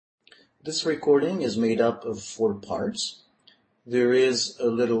This recording is made up of 4 parts. There is a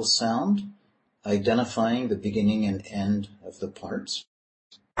little sound identifying the beginning and end of the parts.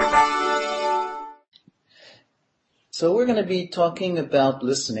 So we're going to be talking about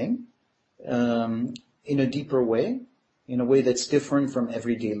listening in a deeper way, in a way that's different from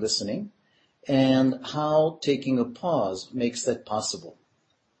everyday listening, and how taking a pause makes that possible.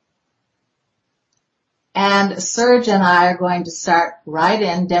 And Serge and I are going to start right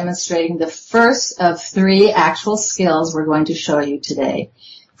in demonstrating the first of 3 actual skills we're going to show you today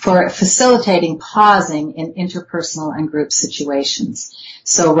for facilitating pausing in interpersonal and group situations.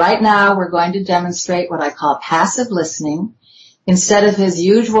 So right now we're going to demonstrate what I call passive listening. Instead of his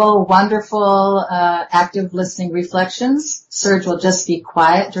usual wonderful active listening reflections, Serge will just be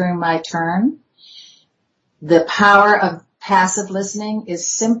quiet during my turn. The power of passive listening is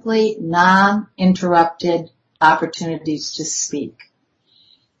simply non-interrupted opportunities to speak.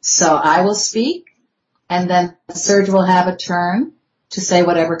 So I will speak, and then Serge will have a turn to say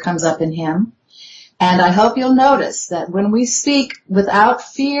whatever comes up in him. And I hope you'll notice that when we speak without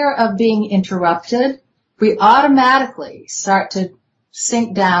fear of being interrupted, we automatically start to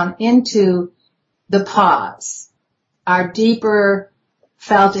sink down into the pause, our deeper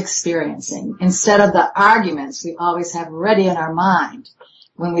felt experiencing, instead of the arguments we always have ready in our mind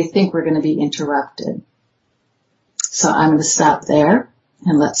when we think we're going to be interrupted. So I'm going to stop there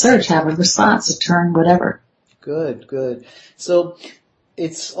and let Serge have a response, a turn, whatever. Good. So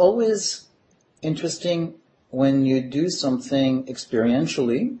it's always interesting when you do something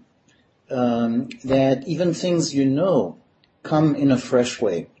experientially, that even things you know come in a fresh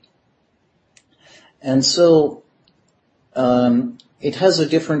way. And so it has a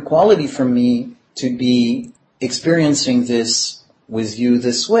different quality for me to be experiencing this with you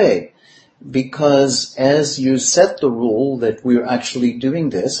this way, because as you set the rule that we're actually doing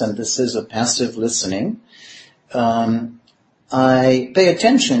this, and this is a passive listening, I pay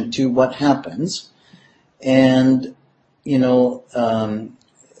attention to what happens, and,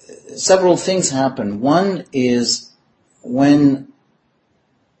 several things happen. One is when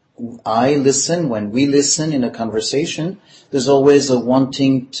we listen in a conversation, there's always a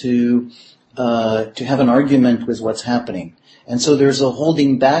wanting to have an argument with what's happening. And so there's a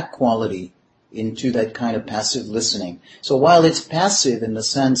holding back quality into that kind of passive listening. So while it's passive in the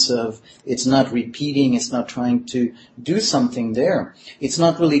sense of it's not repeating, it's not trying to do something there, it's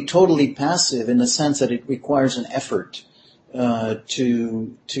not really totally passive in the sense that it requires an effort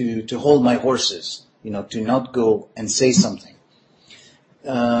to hold my horses, to not go and say something.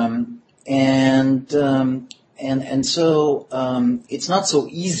 So it's not so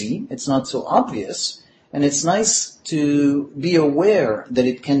easy, it's not so obvious, and it's nice to be aware that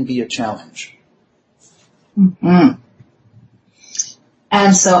it can be a challenge. Mm-hmm.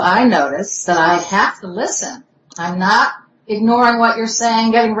 And so I notice that I have to listen. I'm not ignoring what you're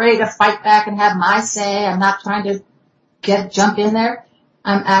saying, getting ready to fight back and have my say. I'm not trying to jump in there.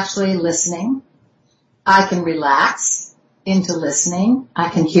 I'm actually listening. I can relax into listening. I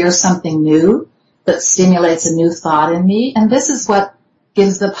can hear something new that stimulates a new thought in me. And this is what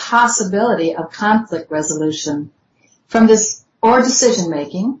gives the possibility of conflict resolution from this, or decision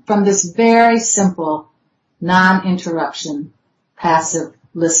making, from this very simple non-interruption passive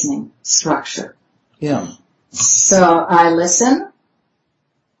listening structure. Yeah. So I listen.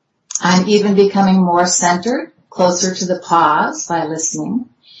 I'm even becoming more centered, closer to the pause by listening.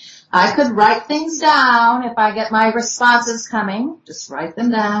 I could write things down if I get my responses coming. Just write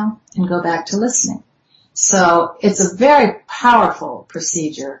them down and go back to listening. So it's a very powerful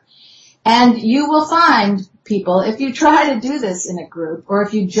procedure. And you will find, people, if you try to do this in a group, or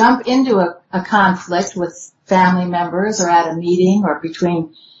if you jump into a conflict with family members or at a meeting or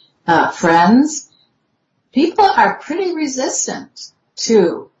between friends, people are pretty resistant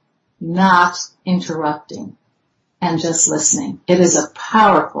to not interrupting and just listening. It is a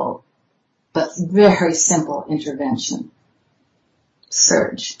powerful but very simple intervention.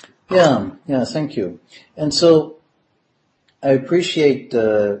 Serge. Yeah, thank you. And so I appreciate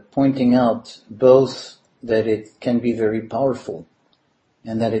pointing out both that it can be very powerful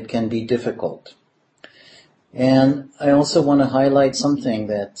and that it can be difficult. And I also want to highlight something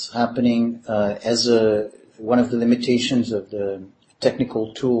that's happening as one of the limitations of the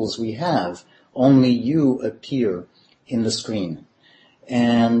technical tools we have. Only you appear in the screen.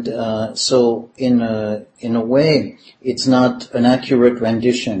 And so in a way, it's not an accurate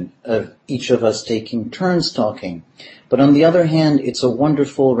rendition of each of us taking turns talking. But on the other hand, it's a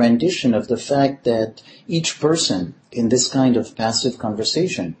wonderful rendition of the fact that each person in this kind of passive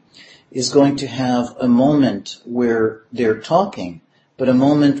conversation is going to have a moment where they're talking, but a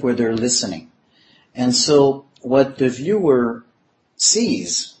moment where they're listening. And so what the viewer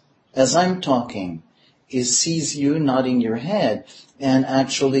sees as I'm talking sees you nodding your head and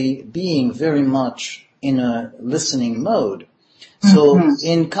actually being very much in a listening mode. So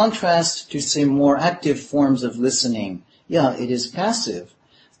in contrast to, say, more active forms of listening, yeah, it is passive.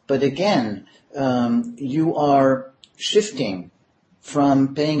 But again, you are shifting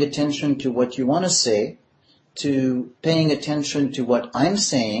from paying attention to what you want to say to paying attention to what I'm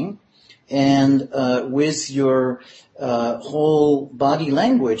saying, and with your whole body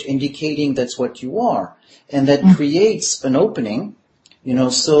language indicating that's what you are. And that creates an opening.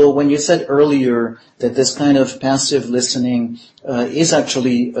 So when you said earlier that this kind of passive listening is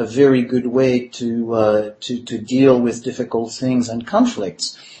actually a very good way to deal with difficult things and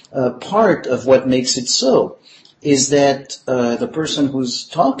conflicts, part of what makes it so is that the person who's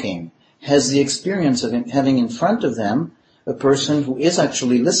talking has the experience of having in front of them a person who is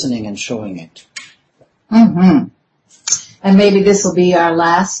actually listening and showing it. Mm-hmm. And maybe this will be our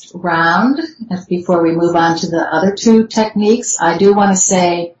last round before we move on to the other two techniques. I do want to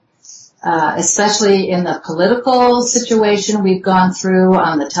say, especially in the political situation we've gone through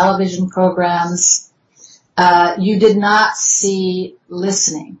on the television programs, you did not see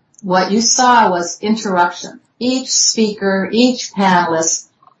listening. What you saw was interruption. Each speaker, each panelist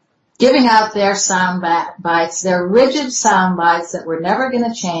giving out their sound bites, their rigid sound bites that were never going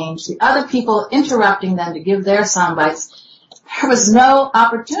to change, the other people interrupting them to give their sound bites. There was no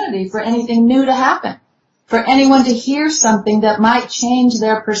opportunity for anything new to happen, for anyone to hear something that might change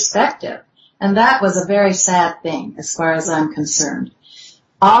their perspective. And that was a very sad thing as far as I'm concerned.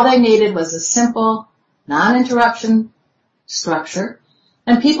 All they needed was a simple, non-interruption structure,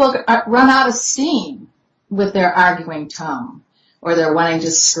 and people run out of steam with their arguing tone or their wanting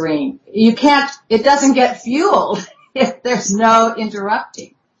to scream. It doesn't get fueled if there's no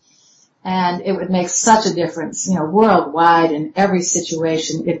interrupting. And it would make such a difference, worldwide in every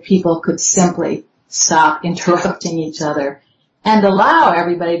situation if people could simply stop interrupting each other and allow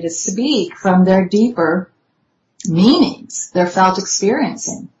everybody to speak from their deeper meanings, their felt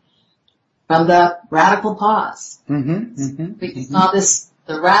experiencing, from the radical pause. We can call this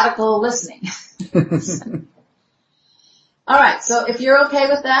the radical listening. All right, so if you're okay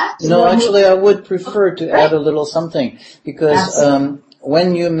with that. No, actually I would prefer to add a little something, because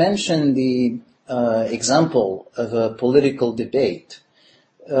when you mention the example of a political debate,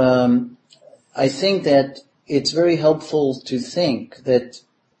 I think that it's very helpful to think that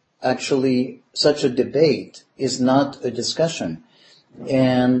actually such a debate is not a discussion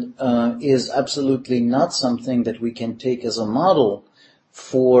and is absolutely not something that we can take as a model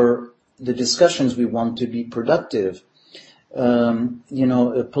for the discussions we want to be productive.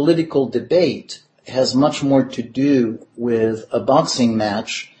 A political debate has much more to do with a boxing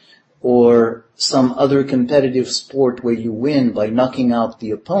match or some other competitive sport where you win by knocking out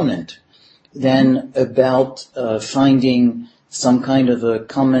the opponent than about finding some kind of a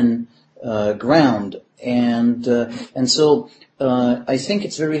common ground. And so I think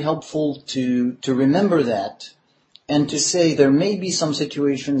it's very helpful to remember that and to say there may be some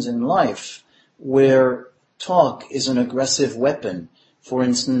situations in life where talk is an aggressive weapon. For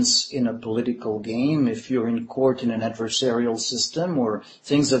instance, in a political game, if you're in court in an adversarial system or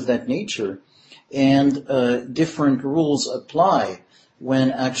things of that nature, and different rules apply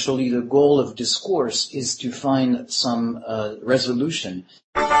when actually the goal of discourse is to find some resolution.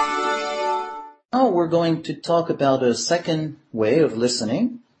 Now we're going to talk about a second way of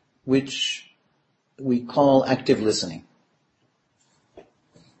listening, which we call active listening.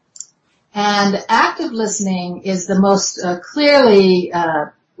 And active listening is the most clearly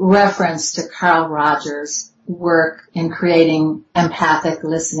reference to Carl Rogers' work in creating empathic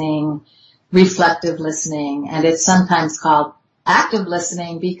listening, reflective listening, and it's sometimes called active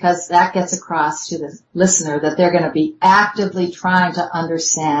listening because that gets across to the listener that they're going to be actively trying to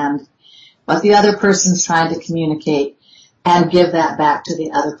understand what the other person's trying to communicate and give that back to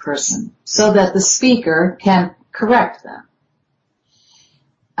the other person so that the speaker can correct them.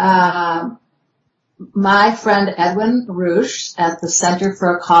 My friend Edwin Roosh at the Center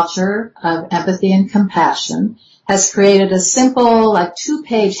for a Culture of Empathy and Compassion has created a simple,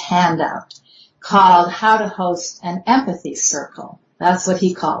 2-page handout called How to Host an Empathy Circle. That's what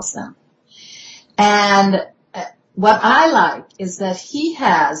he calls them. And what I like is that he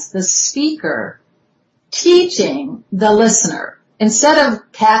has the speaker teaching the listener. Instead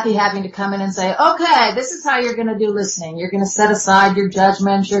of Kathy having to come in and say, okay, this is how you're going to do listening. You're going to set aside your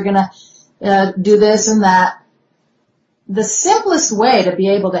judgments. You're going to do this and that. the simplest way to be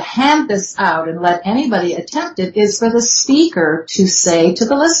able to hand this out and let anybody attempt it is for the speaker to say to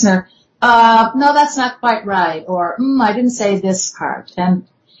the listener, no, that's not quite right, or I didn't say this part.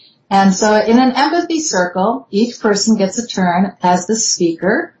 And so in an empathy circle, each person gets a turn as the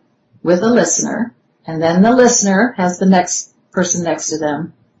speaker with the listener, and then the listener has the next person next to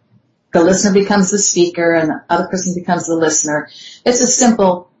them. The listener becomes the speaker, and the other person becomes the listener. It's a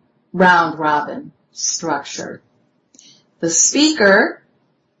simple round-robin structure. The speaker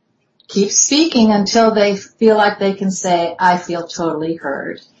keeps speaking until they feel like they can say, I feel totally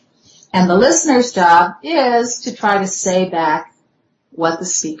heard. And the listener's job is to try to say back what the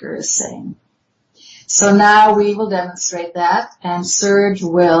speaker is saying. So now we will demonstrate that, and Serge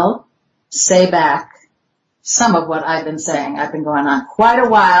will say back some of what I've been saying. I've been going on quite a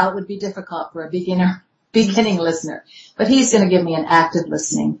while. It would be difficult for a beginning listener. But he's going to give me an active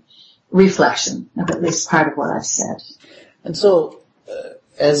listening reflection of at least part of what I've said. And so,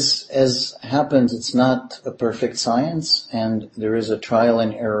 as happens, it's not a perfect science, and there is a trial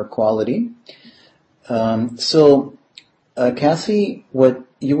and error quality. Kathy, what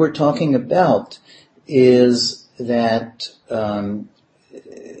you were talking about is that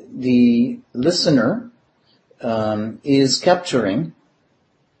the listener is capturing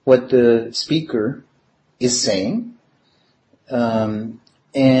what the speaker is saying, and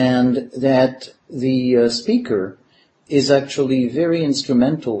that the speaker is actually very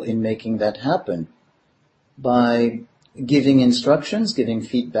instrumental in making that happen by giving instructions, giving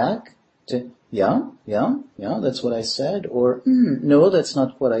feedback to, yeah, that's what I said, or no, that's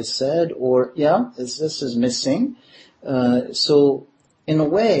not what I said, or this is missing. So in a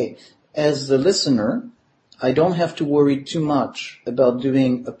way, as the listener, I don't have to worry too much about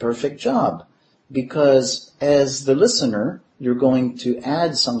doing a perfect job, because as the listener, you're going to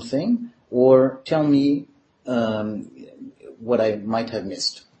add something or tell me what I might have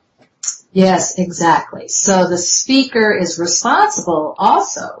missed. Yes, exactly. So the speaker is responsible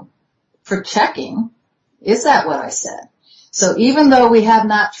also for checking, is that what I said? So even though we have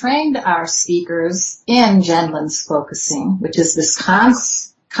not trained our speakers in Gendlin's focusing, which is this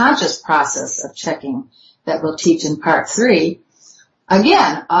conscious process of checking that we'll teach in part 3,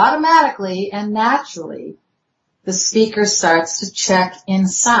 again, automatically and naturally, the speaker starts to check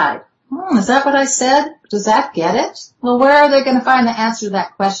inside. Is that what I said? Does that get it? Well, where are they going to find the answer to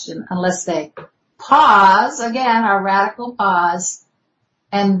that question unless they pause, again, our radical pause,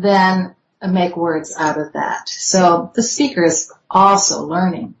 and then make words out of that. So the speaker is also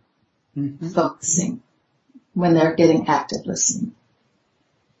learning, focusing when they're getting active listening.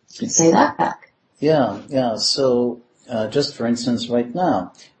 Say that back. Yeah. So just for instance, right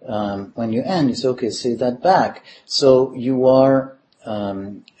now, when you end, you say, okay, say that back. So you are,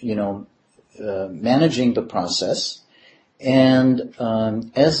 managing the process, and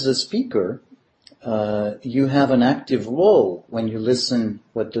as the speaker, you have an active role when you listen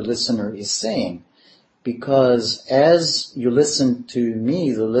what the listener is saying, because as you listen to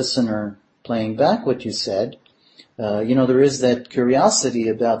me, the listener, playing back what you said, there is that curiosity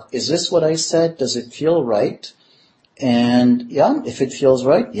about, is this what I said? Does it feel right? And if it feels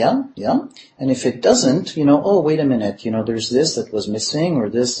right, yeah. And if it doesn't, oh, wait a minute, there's this that was missing, or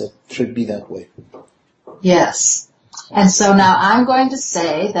this that should be that way. Yes. And so now I'm going to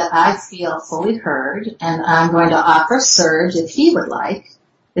say that I feel fully heard, and I'm going to offer Serge, if he would like.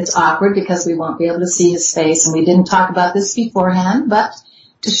 It's awkward because we won't be able to see his face, and we didn't talk about this beforehand, but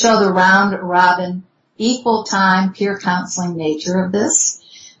to show the round-robin, equal time, peer counseling nature of this,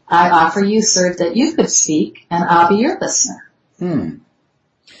 I offer you, Serge, that you could speak, and I'll be your listener.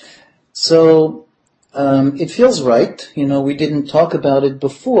 So, it feels right. We didn't talk about it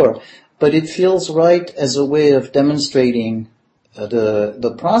before, but it feels right as a way of demonstrating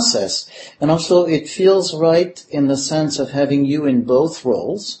the process. And also it feels right in the sense of having you in both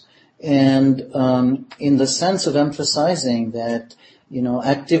roles, and in the sense of emphasizing that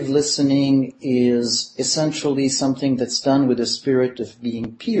active listening is essentially something that's done with a spirit of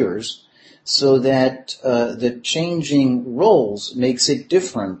being peers, so that the changing roles makes it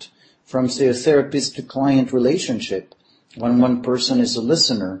different from, say, a therapist to client relationship, when one person is a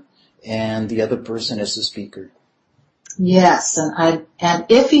listener and the other person is the speaker. Yes, and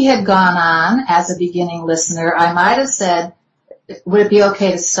if he had gone on as a beginning listener, I might have said, would it be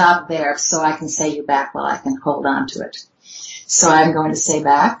okay to stop there so I can say you back while I can hold on to it? So I'm going to say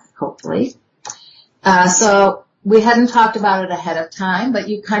back, hopefully. So we hadn't talked about it ahead of time, but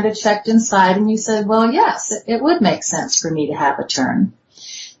you kind of checked inside and you said, well, yes, it would make sense for me to have a turn.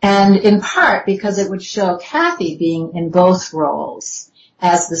 And in part because it would show Kathy being in both roles,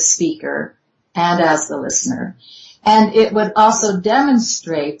 as the speaker and as the listener. And it would also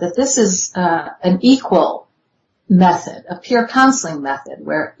demonstrate that this is an equal method, a peer counseling method,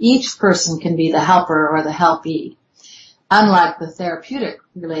 where each person can be the helper or the helpee. Unlike the therapeutic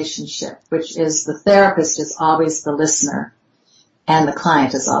relationship, which is the therapist is always the listener and the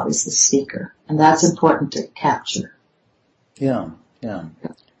client is always the speaker. And that's important to capture. Yeah.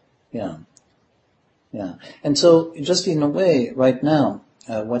 And so just in a way, right now,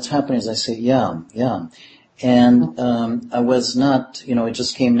 what's happening is I say, yeah. And I was not, it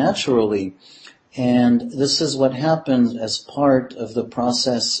just came naturally. And this is what happens as part of the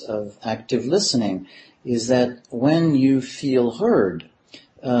process of active listening, is that when you feel heard,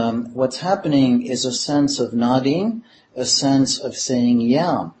 what's happening is a sense of nodding, a sense of saying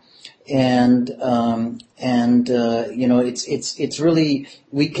yeah. And it's really,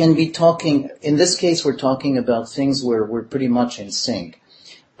 we can be talking, in this case we're talking about things where we're pretty much in sync.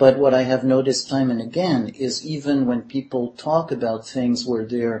 But what I have noticed time and again is even when people talk about things where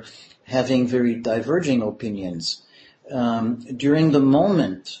they're having very diverging opinions, during the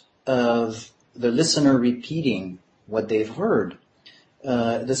moment of the listener repeating what they've heard,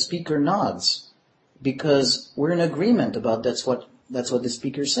 the speaker nods because we're in agreement about that's what the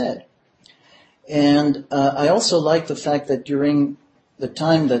speaker said. And I also like the fact that during the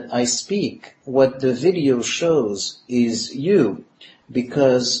time that I speak, what the video shows is you,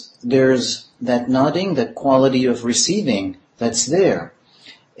 because there's that nodding, that quality of receiving that's there.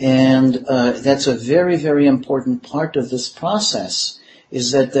 And that's a very, very important part of this process,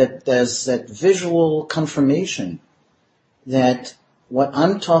 is that there's that visual confirmation that what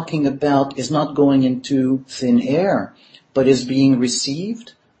I'm talking about is not going into thin air, but is being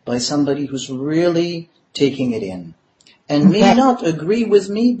received by somebody who's really taking it in. And may not agree with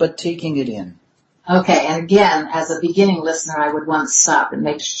me, but taking it in. Okay, and again, as a beginning listener, I would want to stop and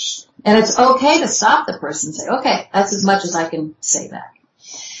make sure, and it's okay to stop the person and say, okay, that's as much as I can say back.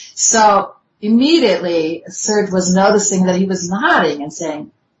 So immediately, Serge was noticing that he was nodding and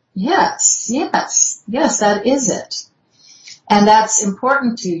saying, yes, that is it. And that's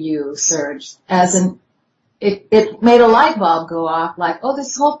important to you, Serge, it made a light bulb go off like, oh,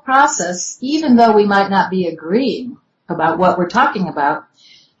 this whole process, even though we might not be agreeing about what we're talking about,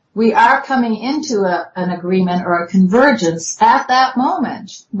 we are coming into an agreement or a convergence at that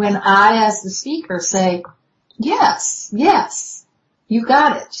moment when I, as the speaker, say, yes, you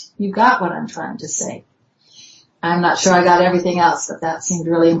got it. You got what I'm trying to say. I'm not sure I got everything else, but that seemed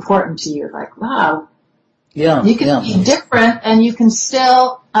really important to you. Like, wow. Yeah. You can be different and you can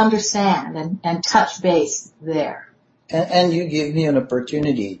still understand and touch base there. And you give me an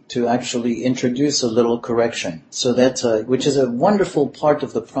opportunity to actually introduce a little correction. So that's which is a wonderful part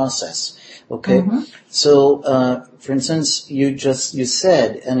of the process. Okay. Mm-hmm. So, for instance, you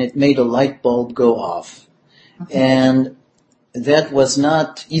said, and it made a light bulb go off. Okay. And that was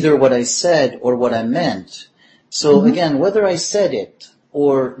not either what I said or what I meant. So again, whether I said it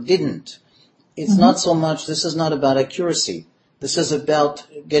or didn't, it's not so much, this is not about accuracy. This is about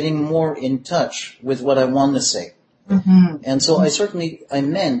getting more in touch with what I want to say. And so I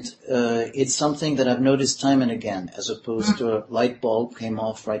meant, it's something that I've noticed time and again, as opposed to a light bulb came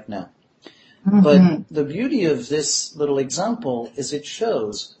off right now. But the beauty of this little example is it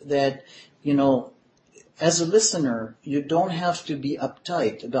shows that, as a listener, you don't have to be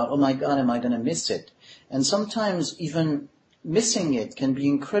uptight about, oh my God, am I going to miss it? And sometimes even missing it can be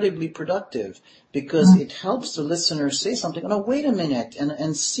incredibly productive because it helps the listener say something, oh no, wait a minute,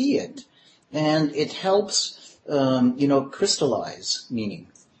 and see it. And it helps, crystallize meaning.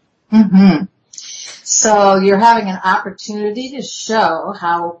 So you're having an opportunity to show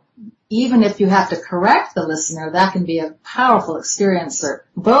how even if you have to correct the listener, that can be a powerful experience,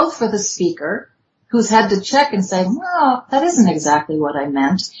 both for the speaker, who's had to check and say, no, that isn't exactly what I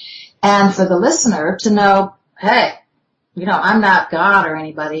meant, and for the listener to know, hey, I'm not God or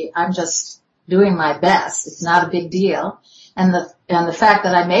anybody, I'm just doing my best. It's not a big deal. And the fact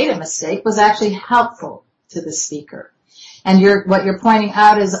that I made a mistake was actually helpful to the speaker. And what you're pointing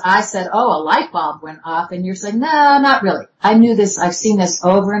out is I said, oh, a light bulb went off, and you're saying, no, not really. I knew this, I've seen this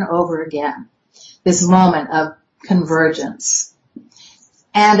over and over again. This moment of convergence.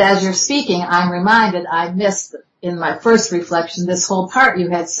 And as you're speaking, I'm reminded I missed in my first reflection this whole part you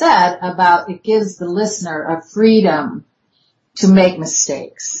had said about it gives the listener a freedom to make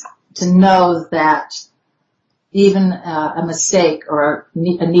mistakes, to know that even a mistake or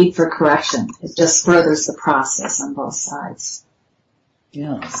a need for correction, it just furthers the process on both sides.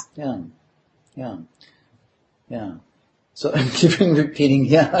 Yeah. So I'm keeping repeating,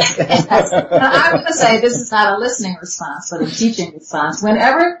 yeah. I'm going to say this is not a listening response, but a teaching response.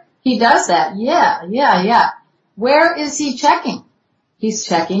 Whenever he does that, yeah, where is he checking? He's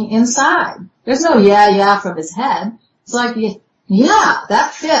checking inside. There's no yeah from his head. It's like, yeah,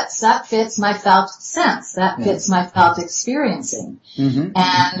 that fits my felt sense. That fits my felt experiencing. Mm-hmm.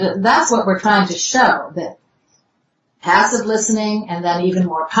 And that's what we're trying to show, that passive listening and then even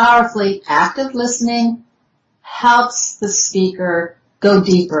more powerfully active listening helps the speaker go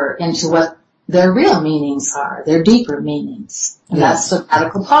deeper into what their real meanings are, their deeper meanings. And that's the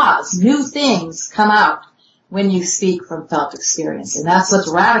radical pause. New things come out when you speak from felt experience. And that's what's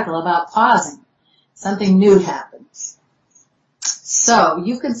radical about pausing. Something new happens. So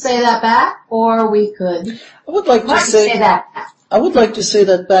you could say that back, or we could. I would like to say that back. I would like to say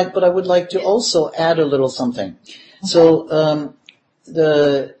that back, but I would like to also add a little something. Okay. So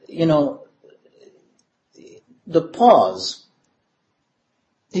the pause.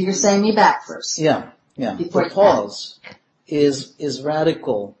 So you're saying me back first. Yeah. The pause is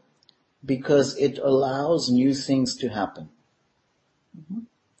radical because it allows new things to happen. Mm-hmm.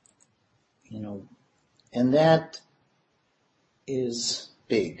 And that is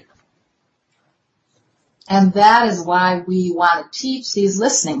big. And that is why we want to teach these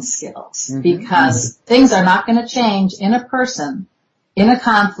listening skills, because things are not going to change in a person, in a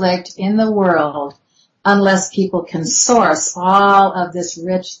conflict, in the world, unless people can source all of this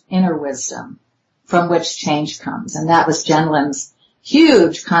rich inner wisdom from which change comes. And that was Jen Lin's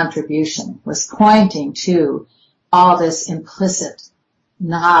huge contribution, was pointing to all this implicit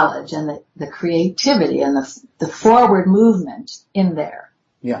knowledge and the creativity and the forward movement in there.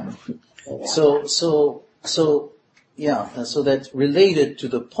 Yeah. So that related to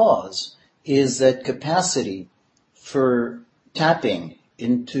the pause is that capacity for tapping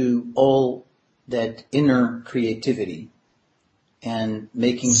into all that inner creativity and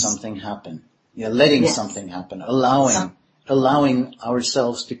making something happen. Letting something happen, allowing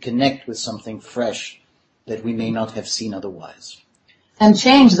ourselves to connect with something fresh that we may not have seen otherwise. And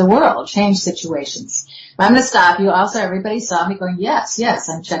change the world, change situations. I'm going to stop you. Also, everybody saw me going, yes,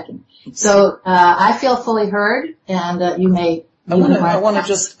 I'm checking. So I feel fully heard, and you may. I want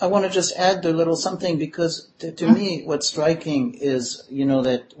to just add a little something, because to me, what's striking is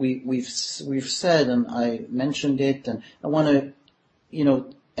that we've said, and I mentioned it, and I want to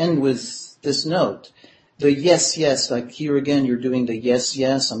end with this note. The yes, like here again, you're doing the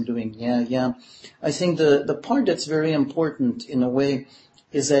yes, I'm doing yeah. I think the part that's very important in a way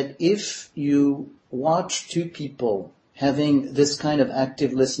is that if you watch two people having this kind of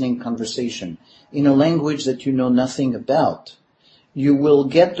active listening conversation in a language that you know nothing about, you will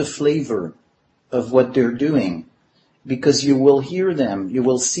get the flavor of what they're doing, because you will hear them, you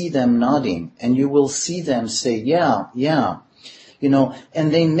will see them nodding, and you will see them say, yeah.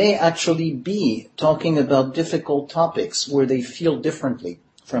 And they may actually be talking about difficult topics where they feel differently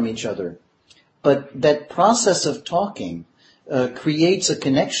from each other. But that process of talking creates a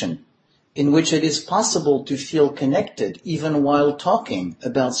connection in which it is possible to feel connected even while talking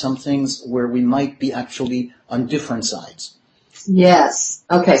about some things where we might be actually on different sides. Yes.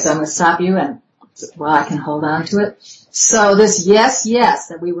 Okay, so I'm going to stop you, and I can hold on to it. So this yes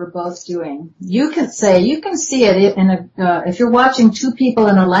that we were both doing, you can see it if you're watching two people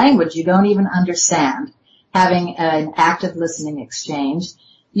in a language you don't even understand, having an active listening exchange,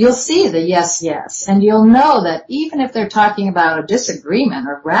 you'll see the yes, and you'll know that even if they're talking about a disagreement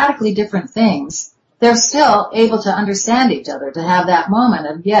or radically different things, they're still able to understand each other, to have that moment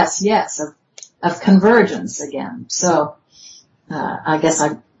of yes, of convergence again. So I guess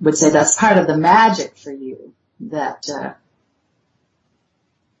I would say that's part of the magic for you, that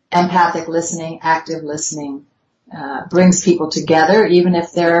empathic listening, active listening brings people together, even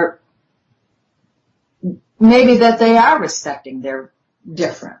if they're maybe that they are respecting their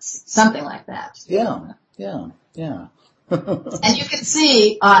difference, something like that. Yeah. And you can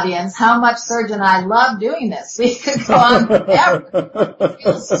see, audience, how much Serge and I love doing this. We could go on forever. It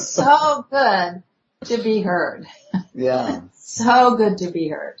feels so good to be heard. Yeah. So good to be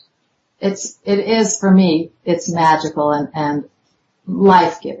heard. It is for me, it's magical and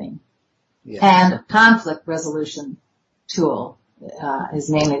life-giving. Yeah. And conflict resolution tool is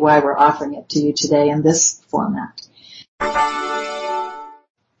mainly why we're offering it to you today in this format.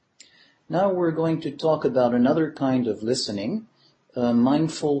 Now we're going to talk about another kind of listening, a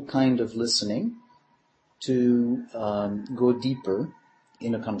mindful kind of listening, to go deeper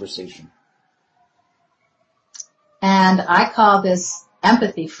in a conversation. And I call this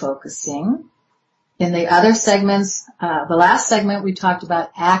empathy focusing. In the other segments, the last segment we talked about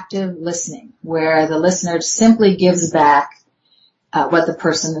active listening, where the listener simply gives back what the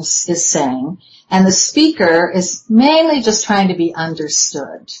person is saying, and the speaker is mainly just trying to be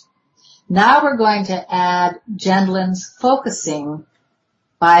understood. Now we're going to add Gendlin's focusing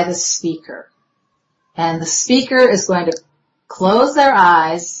by the speaker. And the speaker is going to close their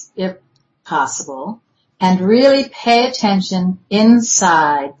eyes, if possible, and really pay attention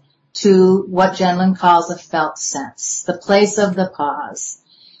inside to what Gendlin calls a felt sense, the place of the pause,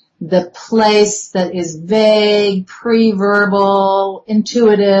 the place that is vague, pre-verbal,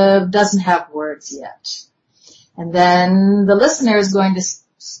 intuitive, doesn't have words yet. And then the listener is going to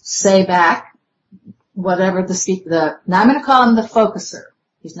say back whatever now I'm going to call him the focuser.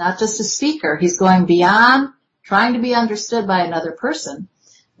 He's not just a speaker. He's going beyond trying to be understood by another person.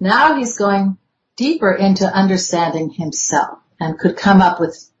 Now he's going deeper into understanding himself and could come up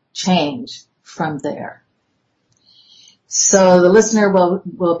with change from there. So the listener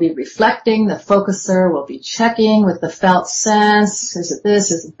will be reflecting, the focuser will be checking with the felt sense, is it this,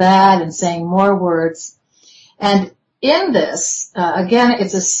 is it that, and saying more words. And in this, again,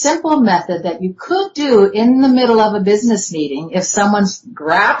 it's a simple method that you could do in the middle of a business meeting if someone's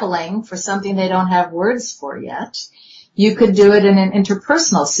grappling for something they don't have words for yet. You could do it in an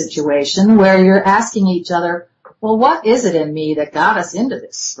interpersonal situation where you're asking each other, well, what is it in me that got us into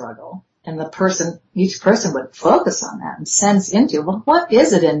this struggle? And each person would focus on that and sense into, well, what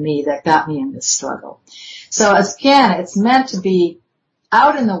is it in me that got me in this struggle? So again, it's meant to be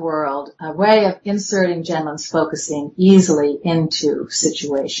out in the world, a way of inserting Gendlin's focusing easily into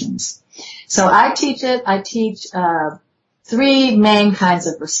situations. So I teach it. I teach 3 main kinds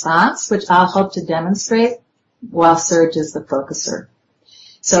of response, which I'll hope to demonstrate while Serge is the focuser.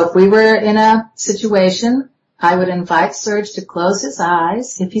 So if we were in a situation, I would invite Serge to close his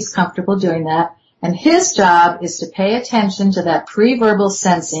eyes if he's comfortable doing that. And his job is to pay attention to that pre-verbal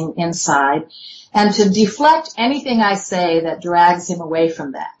sensing inside and to deflect anything I say that drags him away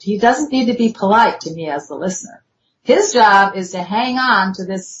from that. He doesn't need to be polite to me as the listener. His job is to hang on to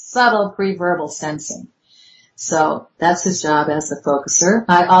this subtle pre-verbal sensing. So that's his job as the focuser.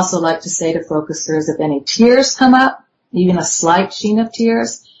 I also like to say to focusers, if any tears come up, even a slight sheen of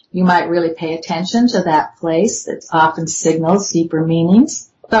tears, you might really pay attention to that place that often signals deeper meanings.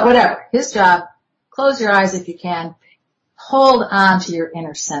 But whatever, his job, close your eyes if you can, hold on to your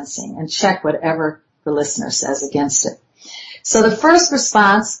inner sensing and check whatever the listener says against it. So the first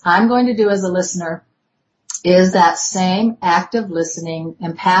response I'm going to do as a listener is that same active listening,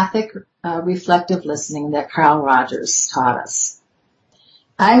 empathic, reflective listening that Carl Rogers taught us.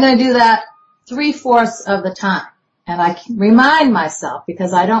 I'm going to do that 3/4 of the time. And I remind myself,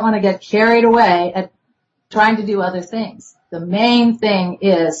 because I don't want to get carried away at trying to do other things. The main thing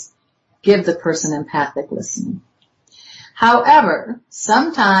is give the person empathic listening. However,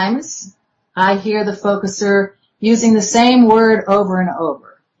 sometimes I hear the focuser using the same word over and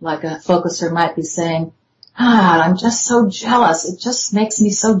over. Like a focuser might be saying, I'm just so jealous. It just makes me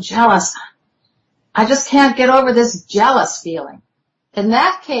so jealous. I just can't get over this jealous feeling. In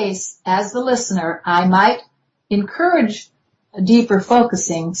that case, as the listener, I might encourage a deeper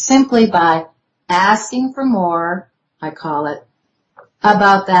focusing simply by asking for more, I call it,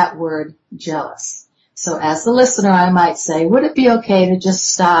 about that word jealous. So as the listener, I might say, would it be okay to just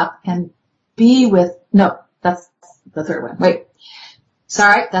stop and be with, no, that's the third one. Wait.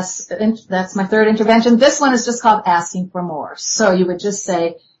 Sorry, that's my third intervention. This one is just called asking for more. So you would just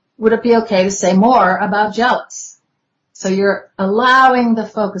say, would it be okay to say more about jealous? So you're allowing the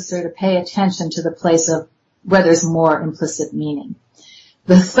focuser to pay attention to the place of where there's more implicit meaning.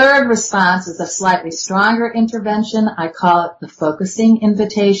 The third response is a slightly stronger intervention. I call it the focusing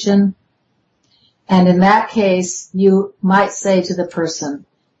invitation. And in that case, you might say to the person,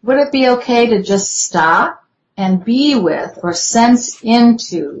 would it be okay to just stop and be with or sense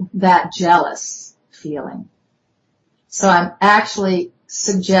into that jealous feeling? So I'm actually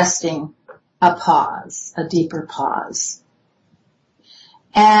suggesting a pause, a deeper pause.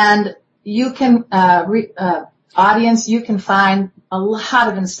 And you can, audience, you can find a lot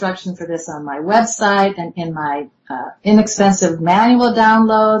of instruction for this on my website and in my inexpensive manual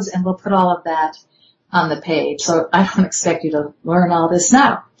downloads, and we'll put all of that on the page. So I don't expect you to learn all this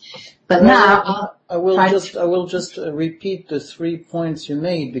now. But now I will just repeat the 3 points you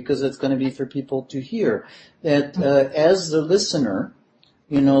made, because it's going to be for people to hear that as the listener,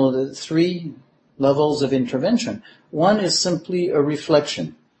 the 3 levels of intervention. One is simply a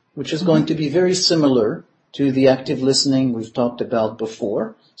reflection, which is going to be very similar to the active listening we've talked about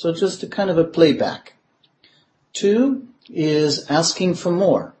before. So just a kind of a playback. 2 is asking for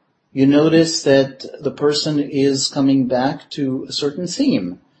more. You notice that the person is coming back to a certain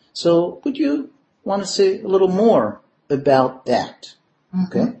theme. So would you want to say a little more about that?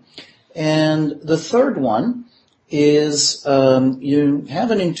 Okay. And the third one is you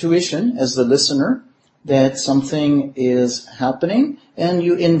have an intuition as the listener that something is happening, and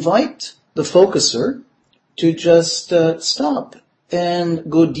you invite the focuser to just stop and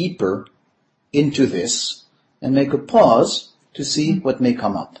go deeper into this and make a pause to see what may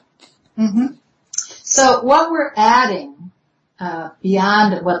come up. Mm-hmm. So what we're adding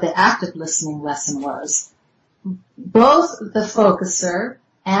beyond what the active listening lesson was, both the focuser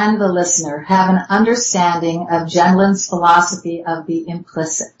and the listener have an understanding of Gendlin's philosophy of the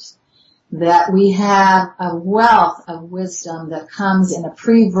implicit, that we have a wealth of wisdom that comes in a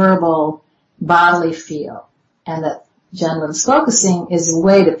pre-verbal bodily feel, and that Gendlin's focusing is a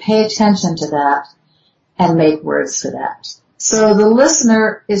way to pay attention to that and make words for that. So the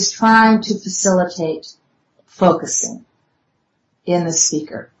listener is trying to facilitate focusing in the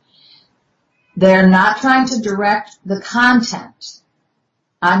speaker. They're not trying to direct the content.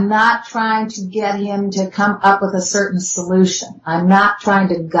 I'm not trying to get him to come up with a certain solution. I'm not trying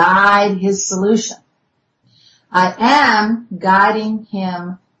to guide his solution. I am guiding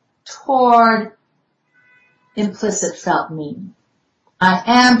him toward implicit felt meaning. I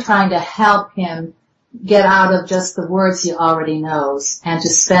am trying to help him get out of just the words he already knows and to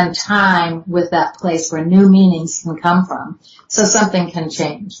spend time with that place where new meanings can come from so something can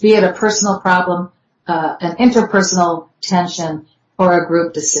change, be it a personal problem, an interpersonal tension, or a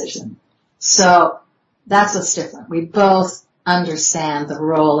group decision. So that's what's different. We both understand the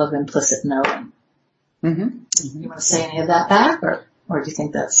role of implicit knowing. Mm-hmm. Mm-hmm. You want to say any of that back, or do you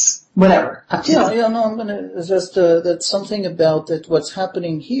think that's whatever? Up to you. No, I'm going to just, that's something about that what's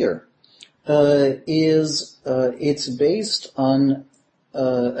happening here is it's based on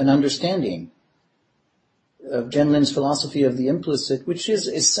an understanding of Gendlin's philosophy of the implicit, which is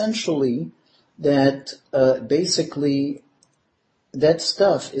essentially that basically that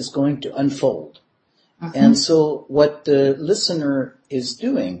stuff is going to unfold. Mm-hmm. And so what the listener is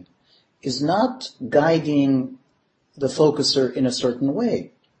doing is not guiding the focuser in a certain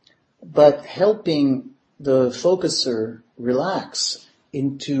way, but helping the focuser relax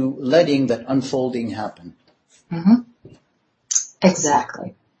into letting that unfolding happen. Mm-hmm.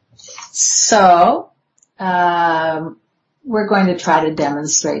 Exactly. So, we're going to try to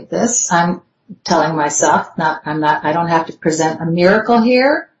demonstrate this. I'm telling myself, I don't have to present a miracle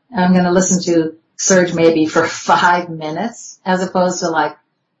here. I'm going to listen to Serge maybe for 5 minutes as opposed to like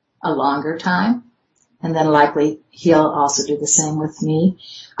a longer time. And then likely he'll also do the same with me.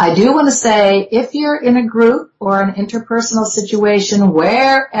 I do want to say, if you're in a group or an interpersonal situation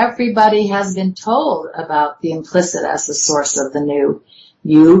where everybody has been told about the implicit as the source of the new,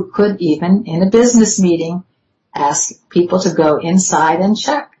 you could even, in a business meeting, ask people to go inside and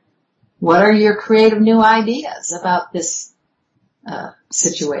check. What are your creative new ideas about this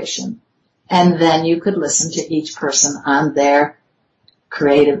situation? And then you could listen to each person on their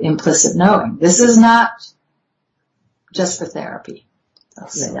creative implicit knowing. This is not just for therapy. I'll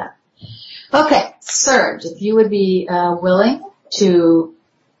say that. Okay, Serge, if you would be willing to,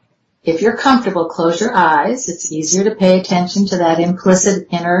 if you're comfortable, close your eyes. It's easier to pay attention to that implicit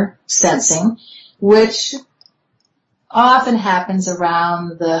inner sensing, which often happens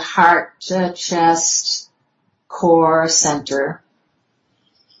around the heart, chest, core center.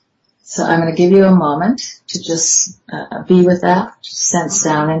 So I'm going to give you a moment to just be with that, just sense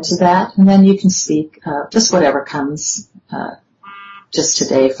down into that, and then you can speak just whatever comes just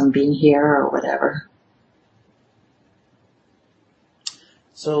today from being here or whatever.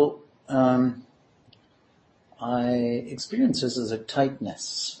 So I experience this as a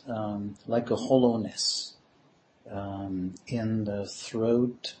tightness, like a hollowness in the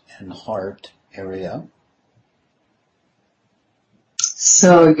throat and heart area.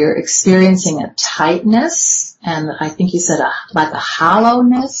 So you're experiencing a tightness, and I think you said like a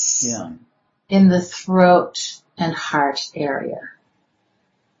hollowness in the throat and heart area.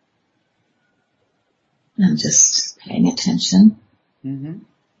 And just paying attention. Mm-hmm.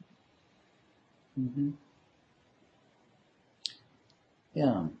 Mm-hmm.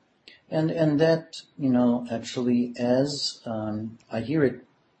 Yeah. And that, actually as I hear it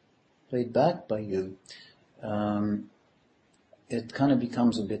played back by you, it kind of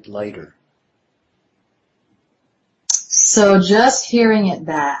becomes a bit lighter. So just hearing it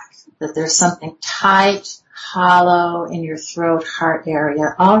back, that there's something tight, hollow in your throat, heart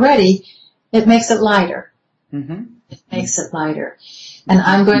area, already it makes it lighter. Mm-hmm. It makes it lighter. And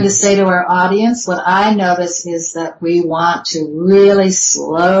I'm going to say to our audience, what I notice is that we want to really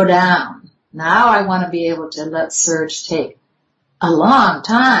slow down. Now I want to be able to let Serge take a long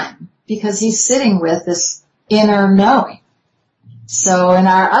time because he's sitting with this inner knowing. So in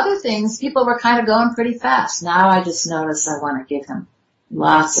our other things, people were kind of going pretty fast. Now I just notice I want to give him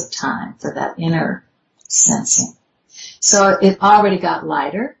lots of time for that inner sensing. So it already got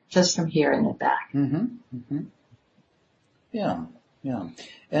lighter just from hearing it back. Mm-hmm. Mm-hmm. Yeah, yeah.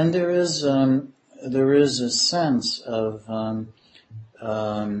 And there is a sense of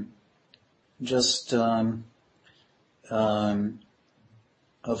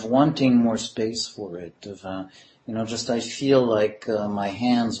of wanting more space for it. I feel like my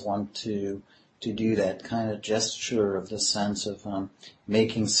hands want to do that kind of gesture of the sense of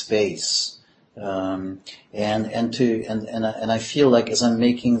making space. And I feel like as I'm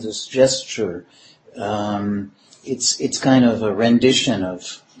making this gesture, it's kind of a rendition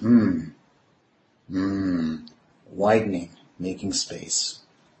of widening, making space.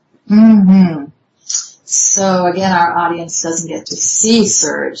 Mm-hmm. So again, our audience doesn't get to see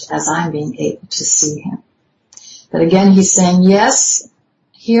Serge as I'm being able to see him. But again, he's saying yes,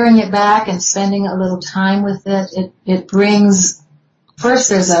 hearing it back and spending a little time with it brings, first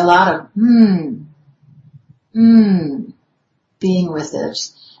there's a lot of being with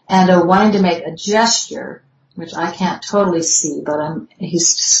it, and a wanting to make a gesture, which I can't totally see, but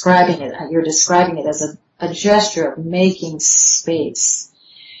he's describing it, you're describing it as a gesture of making space.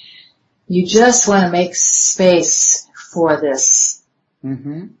 You just want to make space for this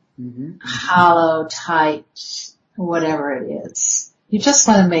hollow, tight, whatever it is. You just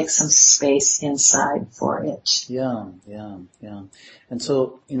want to make some space inside for it. Yeah. And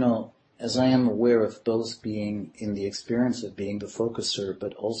so, as I am aware of both being in the experience of being the focuser,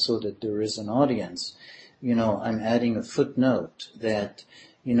 but also that there is an audience, I'm adding a footnote that,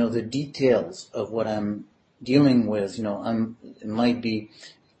 the details of what I'm dealing with, it might be,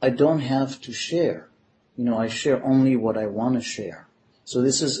 I don't have to share. I share only what I want to share. So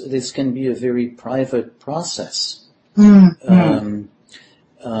this can be a very private process. Mm-hmm.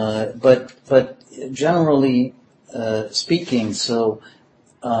 But generally, speaking, so,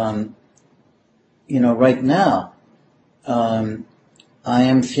 right now, I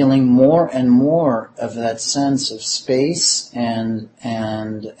am feeling more and more of that sense of space and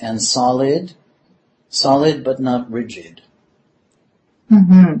solid but not rigid.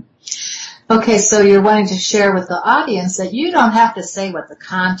 Mm-hmm. Okay, so you're wanting to share with the audience that you don't have to say what the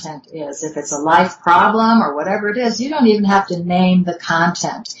content is. If it's a life problem or whatever it is, you don't even have to name the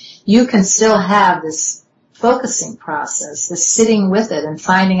content. You can still have this focusing process, this sitting with it and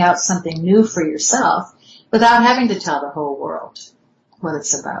finding out something new for yourself without having to tell the whole world what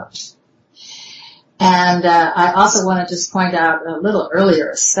it's about. And I also want to just point out a little earlier,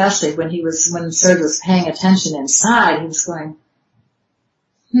 especially when Serge was paying attention inside, he was going,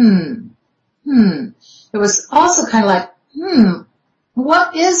 It was also kind of like,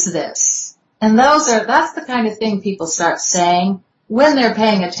 what is this? And that's the kind of thing people start saying when they're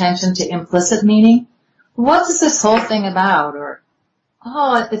paying attention to implicit meaning. What is this whole thing about? Or,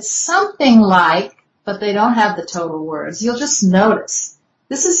 it's something like, but they don't have the total words. You'll just notice.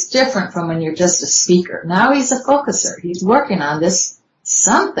 This is different from when you're just a speaker. Now he's a focuser. He's working on this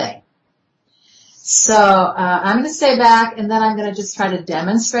something. So I'm going to stay back, and then I'm going to just try to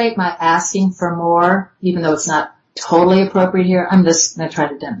demonstrate my asking for more, even though it's not totally appropriate here. I'm just going to try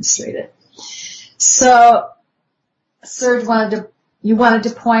to demonstrate it. So Serge you wanted to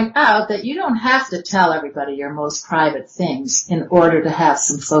point out that you don't have to tell everybody your most private things in order to have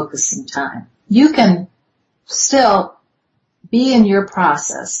some focusing time. You can still be in your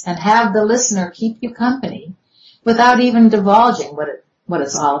process and have the listener keep you company without even divulging what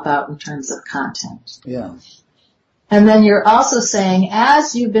it's all about in terms of content. Yeah. And then you're also saying,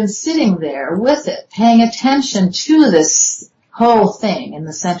 as you've been sitting there with it, paying attention to this whole thing in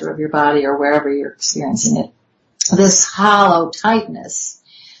the center of your body or wherever you're experiencing it, this hollow tightness,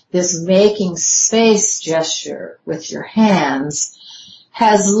 this making space gesture with your hands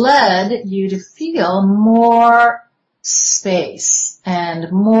has led you to feel more space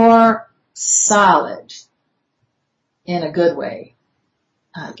and more solid in a good way,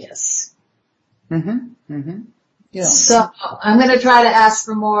 I guess. Yeah. So I'm going to try to ask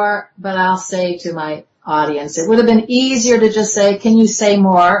for more, but I'll say to my audience, it would have been easier to just say, can you say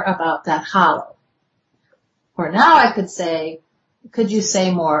more about that hollow? Or now I could say, could you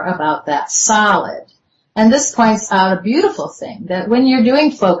say more about that solid? And this points out a beautiful thing, that when you're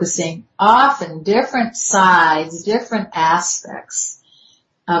doing focusing, often different sides, different aspects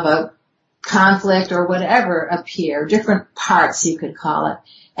of a conflict or whatever appear, different parts you could call it.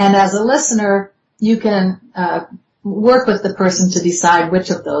 And as a listener, you can work with the person to decide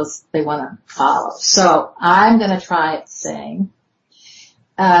which of those they want to follow. So I'm going to try saying,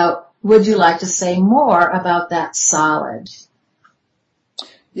 would you like to say more about that solid?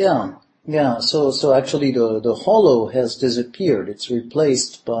 Yeah, yeah. So actually, the hollow has disappeared. It's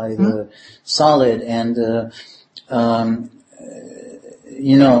replaced by the solid, and um,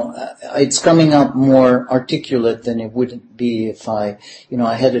 it's coming up more articulate than it would be if I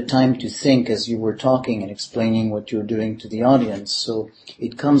had a time to think as you were talking and explaining what you're doing to the audience. So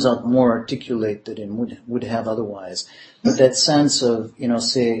it comes out more articulate than it would have otherwise. But that sense of,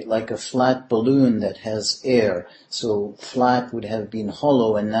 say, like a flat balloon that has air. So flat would have been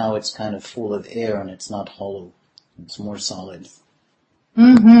hollow, and now it's kind of full of air, and it's not hollow. It's more solid.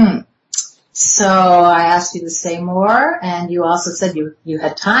 Mm-hmm. So I asked you to say more, and you also said you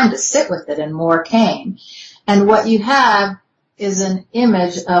had time to sit with it, and more came. And what you have is an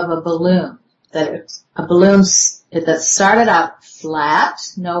image of a balloon, that started out flat,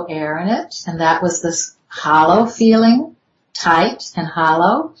 no air in it, and that was this hollow feeling, tight and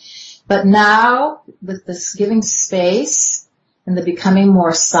hollow. But now, with this giving space and the becoming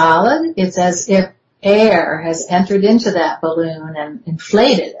more solid, it's as if air has entered into that balloon and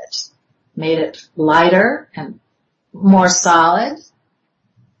inflated it, made it lighter and more solid.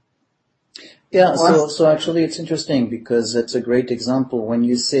 Yeah, so actually it's interesting because that's a great example. When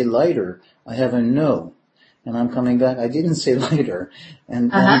you say lighter, I have a no. And I'm coming back, I didn't say lighter. And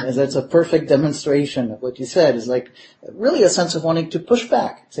that's a perfect demonstration of what you said. Is like really a sense of wanting to push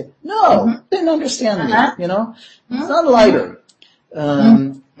back. Say, no, didn't understand me, It's not lighter.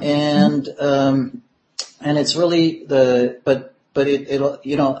 And it's really but it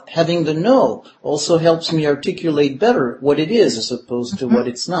having the no also helps me articulate better what it is as opposed to what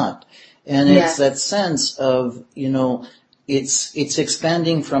it's not. And it's that sense of, it's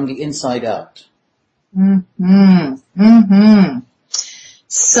expanding from the inside out.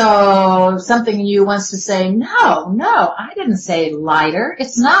 So something in you wants to say, no, I didn't say lighter.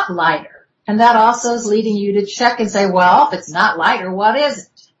 It's not lighter. And that also is leading you to check and say, well, if it's not lighter, what is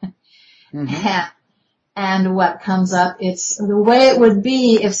it? And what comes up, it's the way it would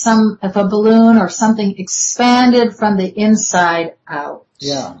be if a balloon or something expanded from the inside out.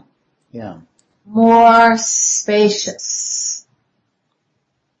 Yeah. More spacious.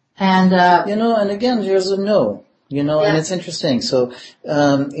 And, and again, there's a no, and it's interesting. So,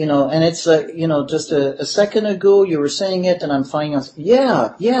 and it's, just a second ago you were saying it and I'm finding out,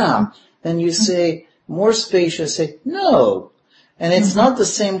 yeah. Then you say more spacious, say no. And it's not the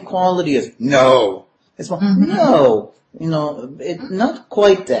same quality as no. It's more, no, not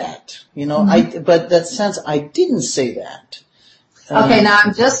quite that, but that sense, I didn't say that. Okay,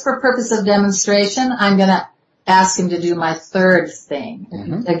 now just for purpose of demonstration, I'm going to ask him to do my third thing.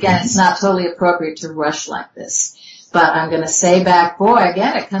 Again, it's not totally appropriate to rush like this, but I'm going to say back, boy,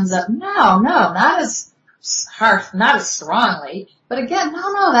 again, it comes up, no, not as harsh, not as strongly, but again,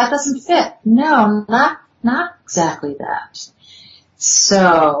 no, that doesn't fit. No, not exactly that.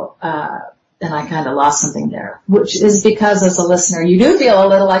 So, and I kind of lost something there, which is because as a listener, you do feel a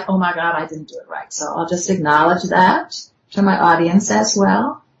little like, oh my God, I didn't do it right. So I'll just acknowledge that to my audience as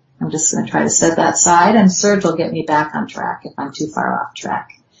well. I'm just going to try to set that aside, and Serge will get me back on track if I'm too far off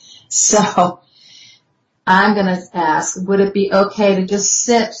track. So I'm going to ask, would it be okay to just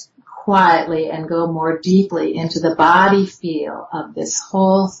sit quietly and go more deeply into the body feel of this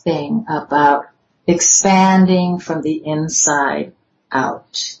whole thing about expanding from the inside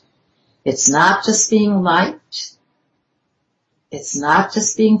out? It's not just being light. It's not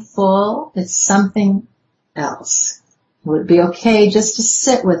just being full. It's something else. It would be okay just to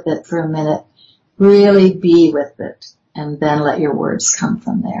sit with it for a minute, really be with it, and then let your words come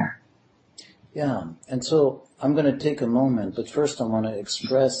from there. Yeah, and so I'm going to take a moment, but first I want to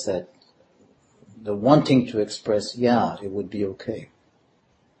express that the wanting to express, it would be okay.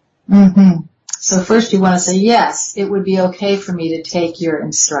 So first you want to say, yes, it would be okay for me to take your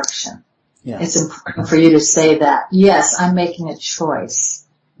instruction. Yeah. It's important for you to say that. Yes, I'm making a choice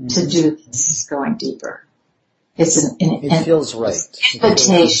to do this, going deeper. It's it feels right.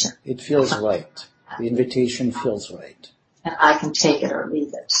 Invitation. It feels right. The invitation feels right. And I can take it or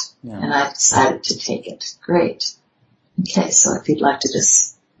leave it. Yeah. And I decided to take it. Great. Okay, so if you'd like to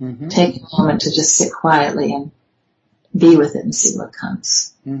just take a moment to just sit quietly and be with it and see what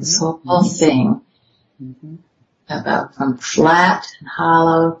comes. This whole thing about from flat and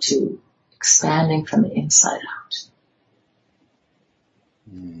hollow to expanding from the inside out.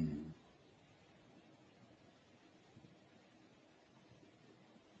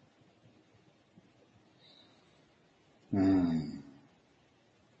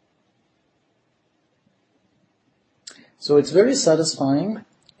 So it's very satisfying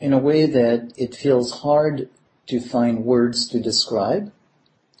in a way that it feels hard to find words to describe.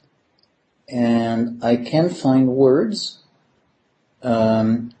 And I can find words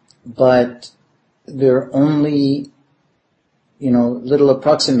but they're only, little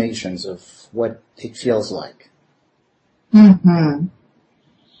approximations of what it feels like. Mm-hmm.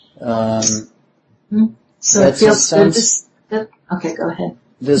 So it feels good. Okay, go ahead.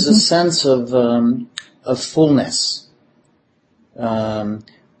 There's a sense of fullness,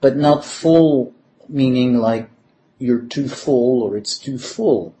 but not full meaning like you're too full or it's too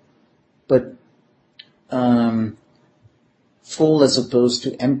full, but full as opposed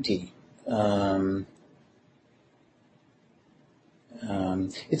to empty.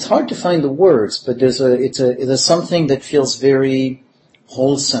 It's hard to find the words, but there's something that feels very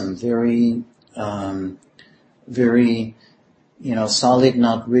wholesome, very, solid,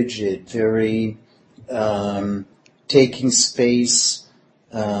 not rigid, very, taking space,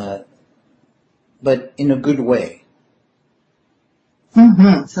 but in a good way.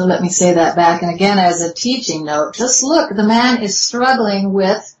 Mm-hmm. So let me say that back. And again, as a teaching note, just look, the man is struggling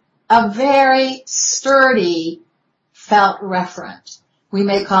with a very sturdy felt referent. We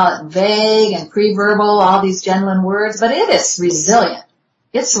may call it vague and pre-verbal, all these genuine words, but it is resilient.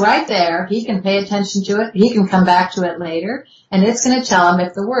 It's right there. He can pay attention to it. He can come back to it later, and it's going to tell him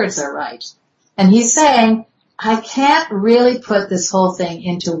if the words are right. And he's saying, I can't really put this whole thing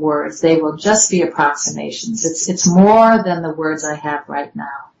into words. They will just be approximations. It's more than the words I have right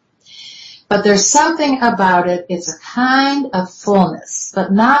now. But there's something about it. It's a kind of fullness,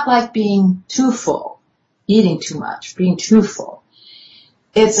 but not like being too full, eating too much, being too full.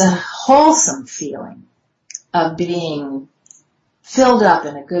 It's a wholesome feeling of being filled up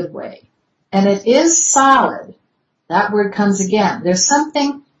in a good way. And it is solid. That word comes again. There's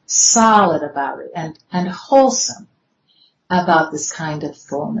something solid about it and wholesome about this kind of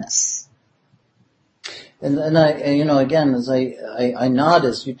fullness. And I, again, as I nod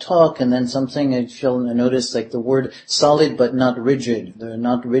as you talk, and then something I notice like the word solid but not rigid. The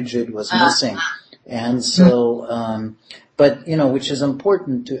not rigid was missing. And so, but, which is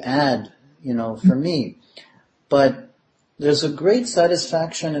important to add, for me. But there's a great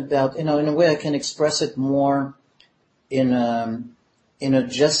satisfaction about, in a way I can express it more in a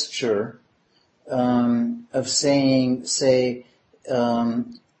gesture, of saying,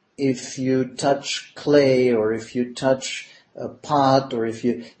 if you touch clay or if you touch a pot or if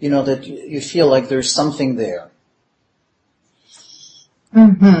you, that you feel like there's something there.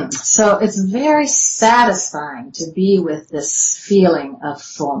 Mm-hmm. So it's very satisfying to be with this feeling of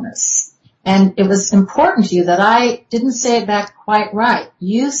fullness. And it was important to you that I didn't say it back quite right.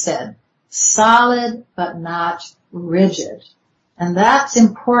 You said solid but not rigid. And that's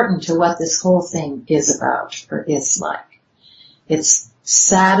important to what this whole thing is about or is like. It's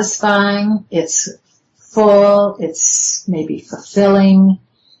satisfying, it's full, it's maybe fulfilling,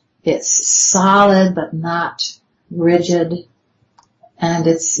 it's solid but not rigid. And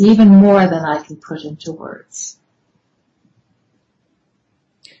it's even more than I can put into words.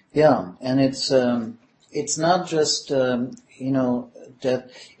 Yeah, and it's not just that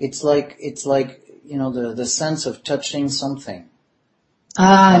it's like the sense of touching something.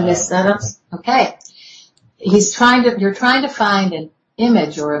 I missed that up. Okay. You're trying to find an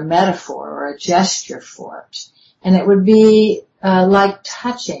image or a metaphor or a gesture for it. And it would be like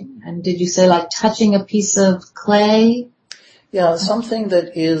touching. And did you say like touching a piece of clay? Yeah, something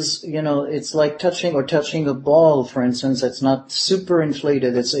that is, it's like touching a ball, for instance, that's not super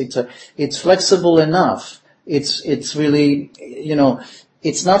inflated. It's flexible enough. It's really,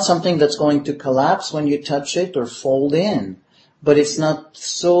 it's not something that's going to collapse when you touch it or fold in, but it's not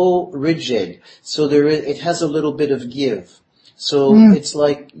so rigid. So it has a little bit of give. So it's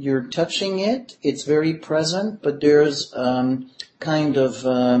like you're touching it. It's very present, but there's, kind of,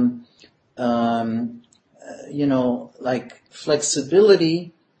 like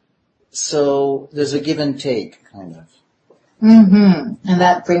flexibility, so there's a give and take, kind of. Mm-hmm. And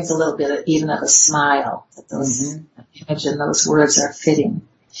that brings a little bit even of a smile that those image and those words are fitting.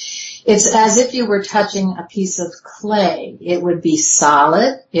 It's as if you were touching a piece of clay. It would be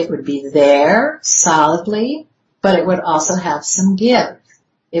solid, it would be there solidly, but it would also have some give.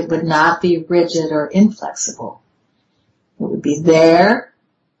 It would not be rigid or inflexible. It would be there,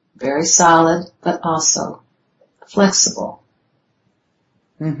 very solid, but also flexible.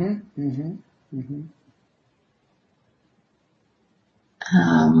 I'm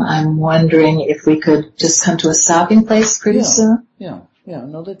wondering if we could just come to a stopping place pretty soon. Yeah.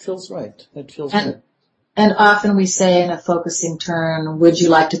 No, that feels right. Right. And often we say in a focusing turn, would you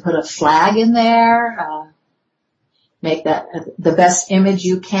like to put a flag in there? Make that the best image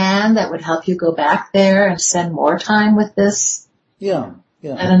you can that would help you go back there and spend more time with this. Yeah.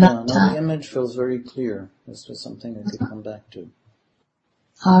 At another time. The image feels very clear. It's just something I could come back to.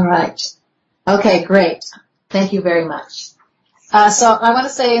 All right. Okay, great. Thank you very much. So I want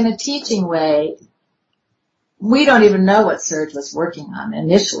to say in a teaching way, we don't even know what Serge was working on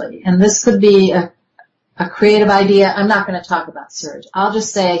initially. And this could be a creative idea. I'm not going to talk about Serge. I'll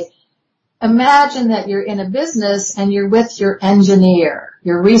just say, imagine that you're in a business and you're with your engineer,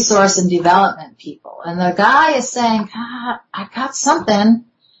 your resource and development people. And the guy is saying, God, I got something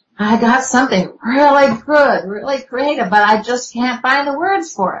really good, really creative, but I just can't find the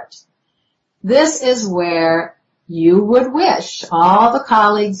words for it. This is where you would wish all the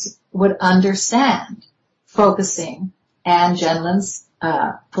colleagues would understand focusing and Genlin's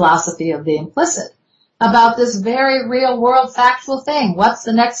philosophy of the implicit about this very real world factual thing. What's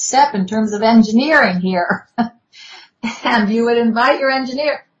the next step in terms of engineering here? And you would invite your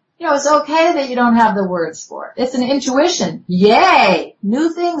engineer. It's okay that you don't have the words for it. It's an intuition. Yay!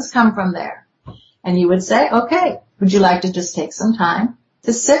 New things come from there. And you would say, okay, would you like to just take some time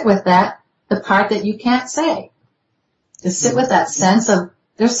to sit with that, the part that you can't say? To sit with that sense of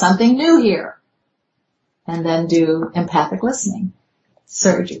there's something new here. And then do empathic listening.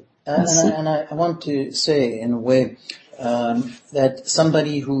 Serge. And I want to say, in a way, that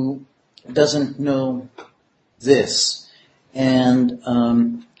somebody who doesn't know this and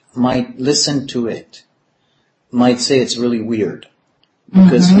might listen to it might say it's really weird.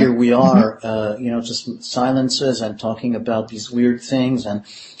 Because here we are, just silences and talking about these weird things, and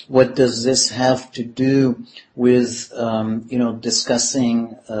what does this have to do with,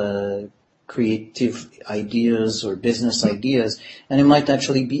 discussing creative ideas or business ideas? And it might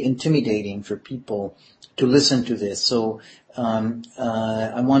actually be intimidating for people to listen to this. So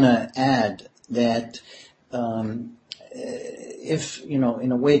I want to add that if,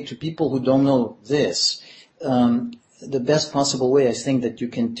 in a way, to people who don't know this, the best possible way I think that you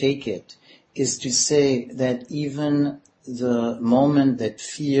can take it is to say that even the moment that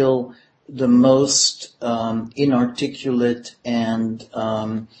feel the most inarticulate and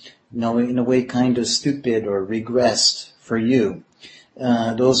in a way kind of stupid or regressed for you,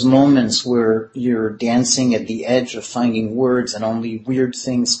 those moments where you're dancing at the edge of finding words and only weird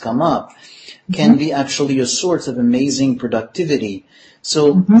things come up, can be actually a source of amazing productivity.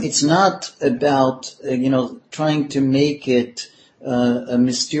 So it's not about, trying to make it a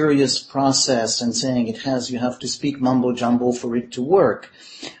mysterious process and saying you have to speak mumbo jumbo for it to work.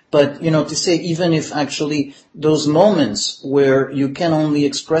 But, to say even if actually those moments where you can only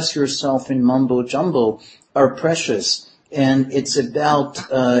express yourself in mumbo jumbo are precious, and it's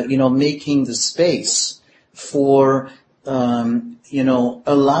about, making the space for,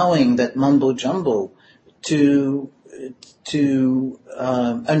 allowing that mumbo jumbo to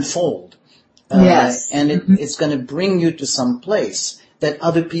unfold. Yes. And it's going to bring you to some place that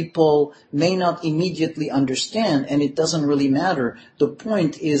other people may not immediately understand, and it doesn't really matter. The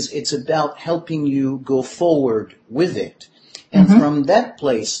point is it's about helping you go forward with it. And from that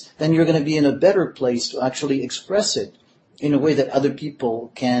place, then you're going to be in a better place to actually express it in a way that other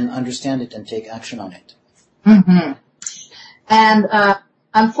people can understand it and take action on it. And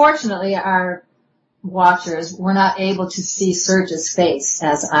unfortunately, our watchers were not able to see Serge's face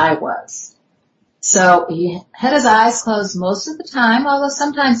as I was. So he had his eyes closed most of the time, although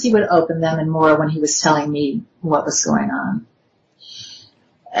sometimes he would open them and more when he was telling me what was going on.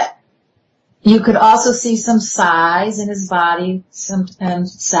 You could also see some sighs in his body, and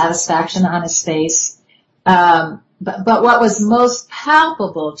satisfaction on his face. But what was most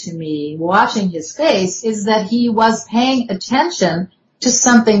palpable to me watching his face is that he was paying attention to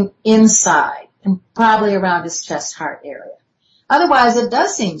something inside and probably around his chest heart area. Otherwise, it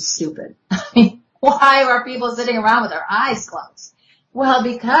does seem stupid. I mean, why are people sitting around with their eyes closed? Well,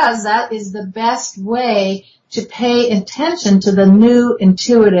 because that is the best way to pay attention to the new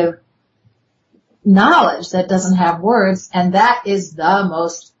intuitive knowledge that doesn't have words, and that is the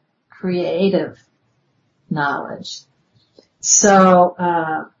most creative knowledge. So,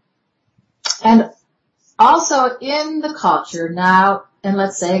 and also in the culture now, and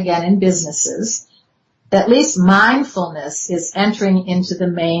let's say again in businesses, at least mindfulness is entering into the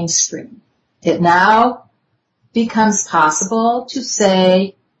mainstream. It now becomes possible to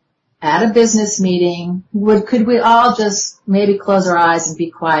say at a business meeting, could we all just maybe close our eyes and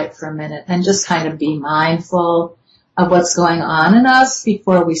be quiet for a minute and just kind of be mindful of what's going on in us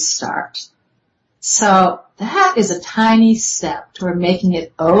before we start? So that is a tiny step toward making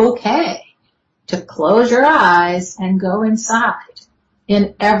it okay to close your eyes and go inside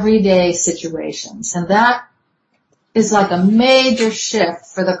in everyday situations. And that is like a major shift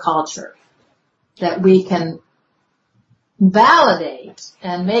for the culture, that we can validate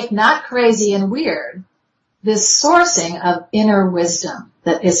and make not crazy and weird this sourcing of inner wisdom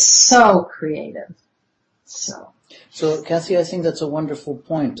that is so creative. So, Kathy, I think that's a wonderful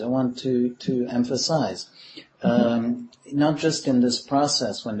point I want to emphasize. Not just in this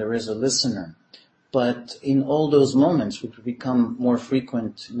process when there is a listener, but in all those moments which become more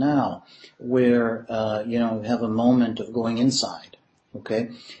frequent now, where you have a moment of going inside. Okay,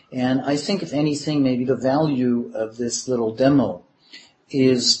 and I think if anything, maybe the value of this little demo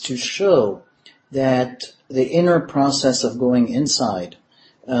is to show that the inner process of going inside,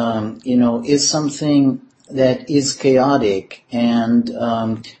 is something that is chaotic and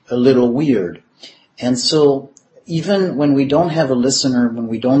a little weird. And so even when we don't have a listener, when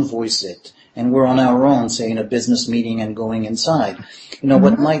we don't voice it, and we're on our own, say in a business meeting and going inside,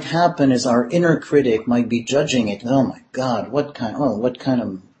 what might happen is our inner critic might be judging it. Oh my God, what kind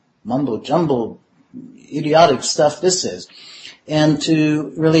of mumbo jumbo, idiotic stuff this is. And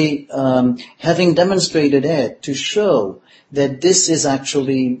to really, having demonstrated it, to show that this is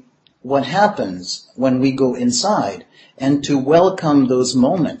actually what happens when we go inside, and to welcome those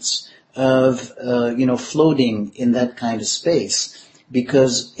moments of, floating in that kind of space.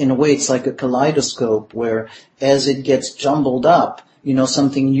 Because in a way it's like a kaleidoscope where as it gets jumbled up,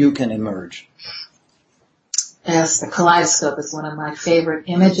 something new can emerge. Yes, the kaleidoscope is one of my favorite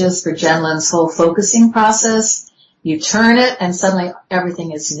images for Jen Lin's whole focusing process. You turn it and suddenly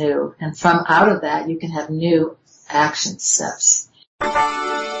everything is new. And from out of that you can have new action steps.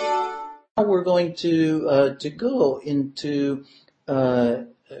 Now we're going to go into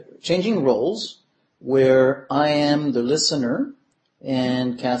changing roles where I am the listener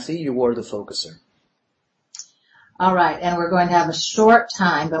and Kathy, you are the focuser. All right, and we're going to have a short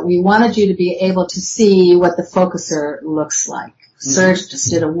time, but we wanted you to be able to see what the focuser looks like. Serge just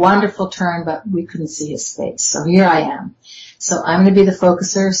did a wonderful turn, but we couldn't see his face. So here I am. So I'm going to be the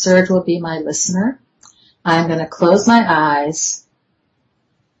focuser. Serge will be my listener. I'm going to close my eyes.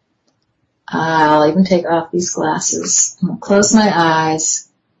 I'll even take off these glasses. I'm going to close my eyes,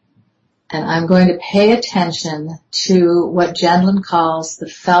 and I'm going to pay attention to what Jen Lin calls the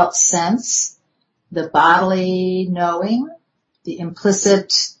felt sense, the bodily knowing, the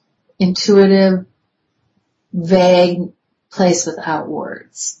implicit, intuitive, vague place without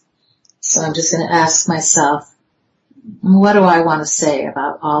words. So I'm just going to ask myself, what do I want to say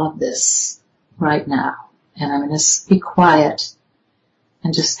about all of this right now? And I'm going to be quiet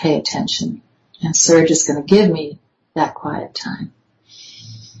and just pay attention. And Serge is going to give me that quiet time.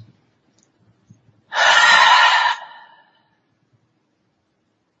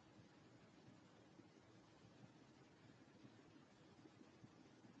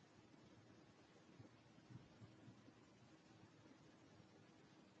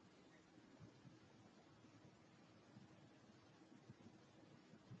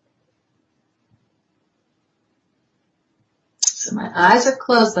 So my eyes are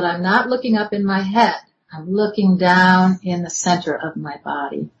closed, but I'm not looking up in my head. I'm looking down in the center of my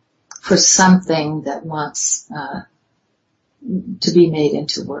body for something that wants to be made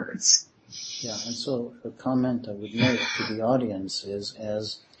into words. Yeah, and so a comment I would make to the audience is,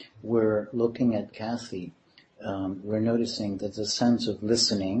 as we're looking at Kathy, we're noticing that the sense of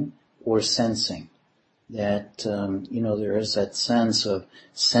listening or sensing, that, there is that sense of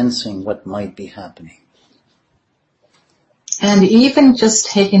sensing what might be happening. And even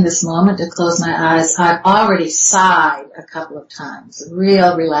just taking this moment to close my eyes, I've already sighed a couple of times.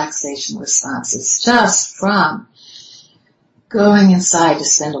 Real relaxation responses just from going inside to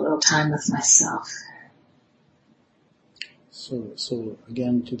spend a little time with myself. So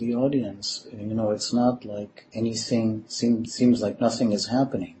again, to the audience, it's not like anything seems like nothing is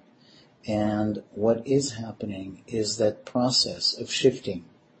happening. And what is happening is that process of shifting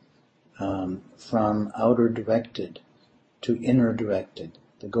from outer directed to inner directed,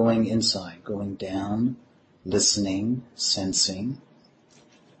 the going inside, going down, listening, sensing,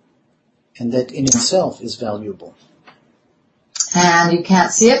 and that in itself is valuable. And you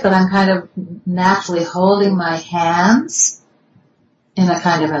can't see it, but I'm kind of naturally holding my hands in a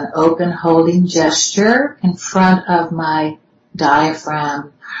kind of an open holding gesture in front of my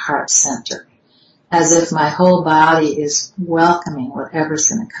diaphragm heart center, as if my whole body is welcoming whatever's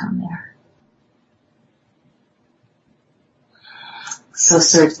going to come there. So,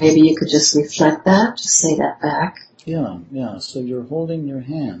 Serge, maybe you could just reflect that, just say that back. Yeah. So you're holding your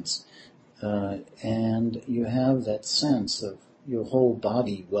hands, and you have that sense of your whole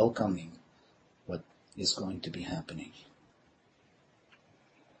body welcoming what is going to be happening.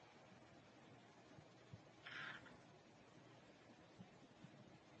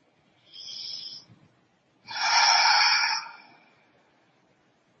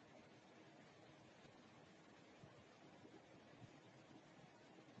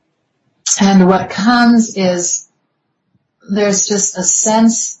 And what comes is there's just a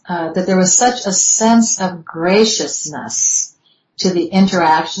sense that there was such a sense of graciousness to the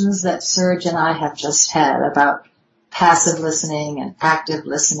interactions that Serge and I have just had about passive listening and active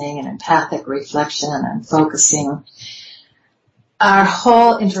listening and empathic reflection and focusing. Our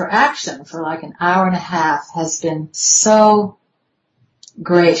whole interaction for like an hour and a half has been so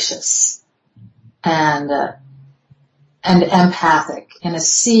gracious and empathic in a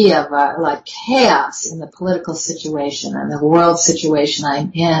sea of like chaos in the political situation and the world situation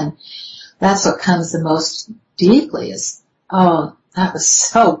I'm in. That's what comes the most deeply is, oh, that was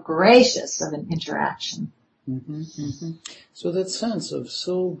so gracious of an interaction. Mm-hmm, mm-hmm. So that sense of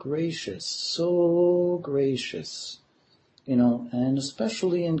so gracious, and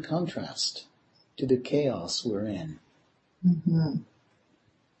especially in contrast to the chaos we're in. Mm-hmm.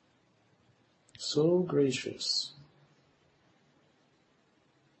 So gracious.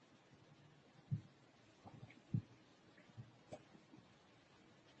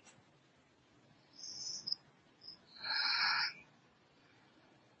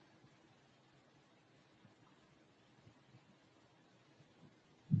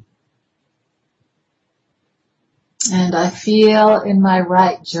 And I feel in my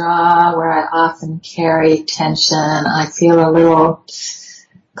right jaw where I often carry tension, I feel a little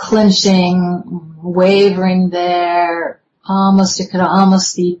clenching, wavering there. It could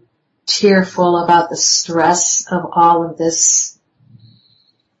almost be tearful about the stress of all of this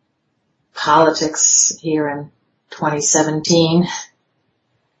politics here in 2017.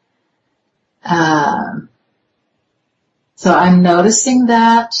 So I'm noticing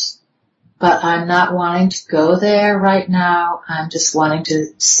that. But I'm not wanting to go there right now. I'm just wanting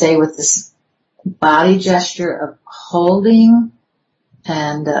to stay with this body gesture of holding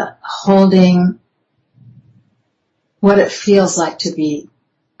and holding what it feels like to be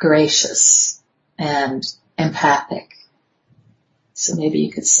gracious and empathic. So maybe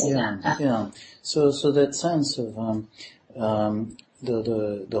you could say that. Yeah. So that sense of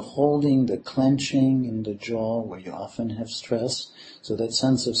the holding, the clenching in the jaw where you often have stress. So that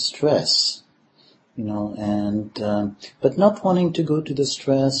sense of stress, but not wanting to go to the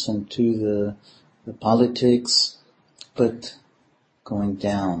stress and to the politics, but going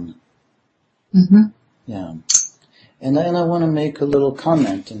down. Mm-hmm. Yeah. And I want to make a little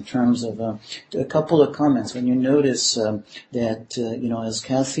comment in terms of a couple of comments. When you notice that, as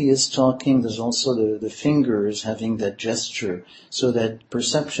Kathy is talking, there's also the fingers having that gesture. So that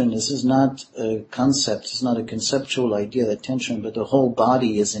perception, this is not a concept, it's not a conceptual idea, that tension, but the whole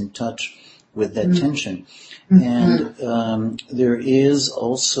body is in touch with that tension. And there is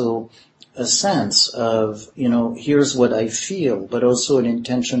also a sense of, here's what I feel, but also an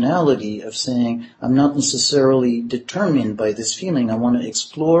intentionality of saying, I'm not necessarily determined by this feeling. I want to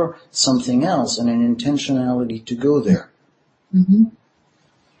explore something else, and an intentionality to go there. Mm-hmm.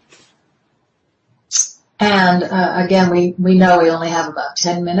 And again, we know we only have about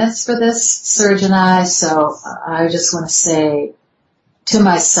 10 minutes for this, Serge and I, so I just want to say to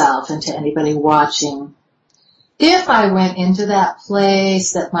myself and to anybody watching, if I went into that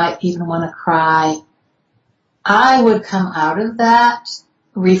place that might even want to cry, I would come out of that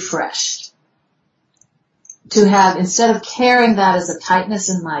refreshed. To have, instead of carrying that as a tightness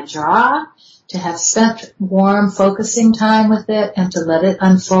in my jaw, to have spent warm focusing time with it and to let it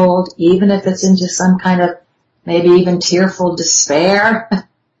unfold, even if it's into some kind of maybe even tearful despair,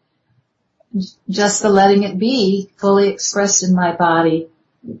 just the letting it be fully expressed in my body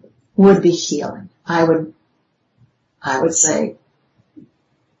would be healing. I would say,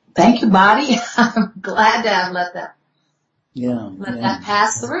 thank you, body. I'm glad to have let that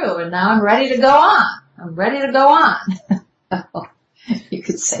pass through, and now I'm ready to go on. You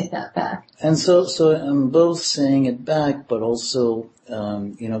could say that back. And so I'm both saying it back, but also,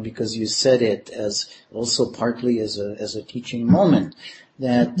 because you said it as also partly as a teaching moment,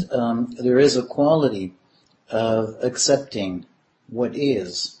 that there is a quality of accepting what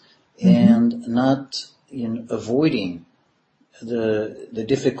is and not avoiding the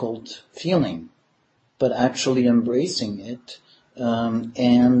difficult feeling, but actually embracing it.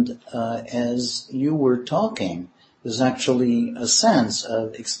 As you were talking, there's actually a sense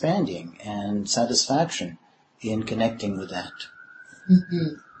of expanding and satisfaction in connecting with that.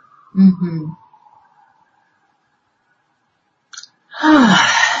 Mm-hmm. Mm-hmm.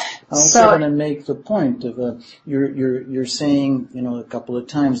 I'm also going to make the point of you're saying a couple of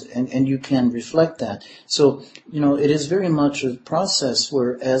times, and you can reflect that. So it is very much a process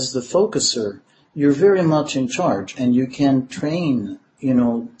where, as the focuser, you're very much in charge, and you can train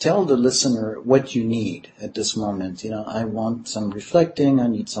tell the listener what you need at this moment. I want some reflecting. I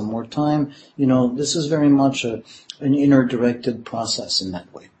need some more time. This is very much an inner directed process in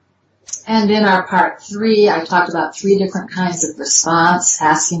that way. And in our part 3, I talked about 3 different kinds of response,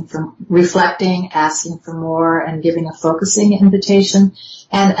 asking for reflecting, asking for more, and giving a focusing invitation.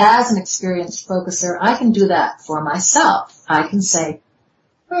 And as an experienced focuser, I can do that for myself. I can say,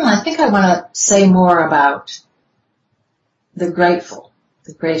 I think I want to say more about the grateful,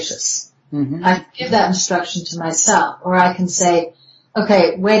 the gracious. Mm-hmm. I can give that instruction to myself. Or I can say,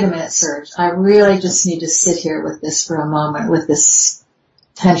 okay, wait a minute, Serge. I really just need to sit here with this for a moment, with this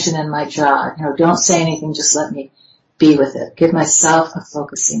tension in my jaw. Don't say anything, just let me be with it. Give myself a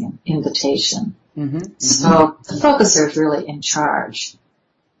focusing invitation. Mm-hmm. So the focuser is really in charge.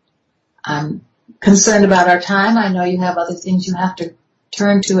 I'm concerned about our time. I know you have other things you have to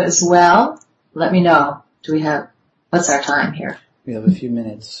turn to as well. Let me know. What's our time here? We have a few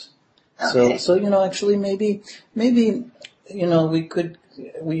minutes. Okay. So actually maybe,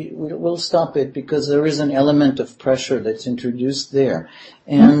 we'll stop it because there is an element of pressure that's introduced there.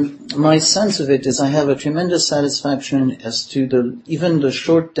 And my sense of it is I have a tremendous satisfaction as to even the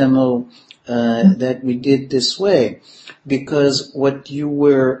short demo, that we did this way, because what you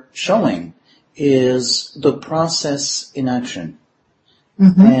were showing is the process in action.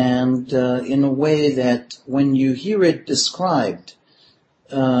 Mm-hmm. And, in a way that when you hear it described,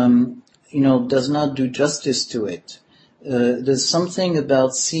 does not do justice to it. There's something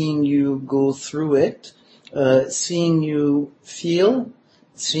about seeing you go through it, seeing you feel,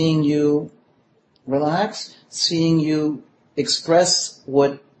 seeing you relax, seeing you express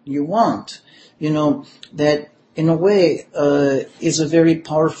what you want, that in a way, is a very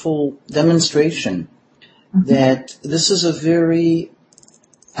powerful demonstration that this is a very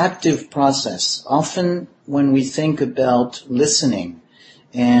active process. Often when we think about listening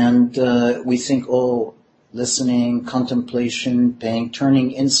and, we think, listening, contemplation,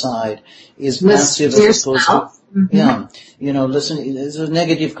 turning inside is passive as opposed to, listening is a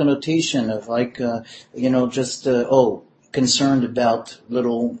negative connotation of concerned about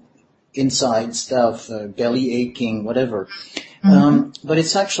little inside stuff, belly aching, whatever. But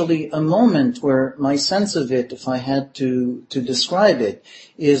it's actually a moment where my sense of it, if I had to describe it,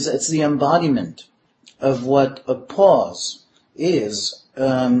 is it's the embodiment of what a pause is,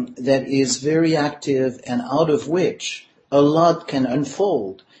 that is very active and out of which a lot can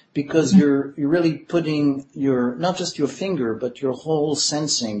unfold, because you're really putting not just your finger, but your whole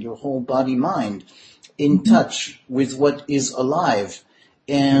sensing, your whole body mind in touch with what is alive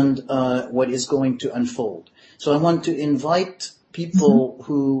and what is going to unfold. So I want to invite people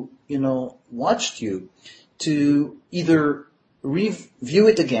who, watched you to either review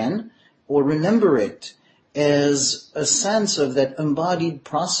it again or remember it as a sense of that embodied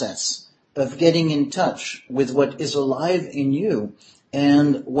process of getting in touch with what is alive in you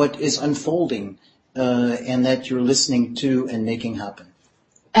and what is unfolding, and that you're listening to and making happen.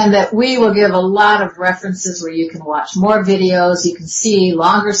 And that we will give a lot of references where you can watch more videos, you can see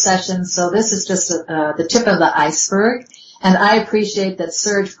longer sessions. So this is just the tip of the iceberg. And I appreciate that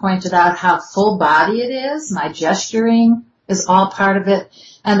Serge pointed out how full body it is. My gesturing is all part of it.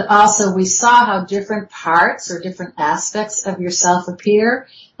 And also we saw how different parts or different aspects of yourself appear,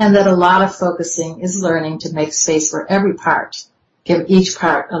 and that a lot of focusing is learning to make space for every part. Give each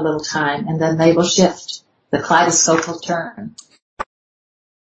part a little time, and then they will shift. The kaleidoscope will turn.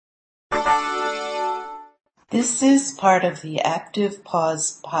 This is part of the Active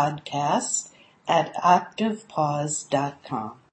Pause podcast at activepause.com.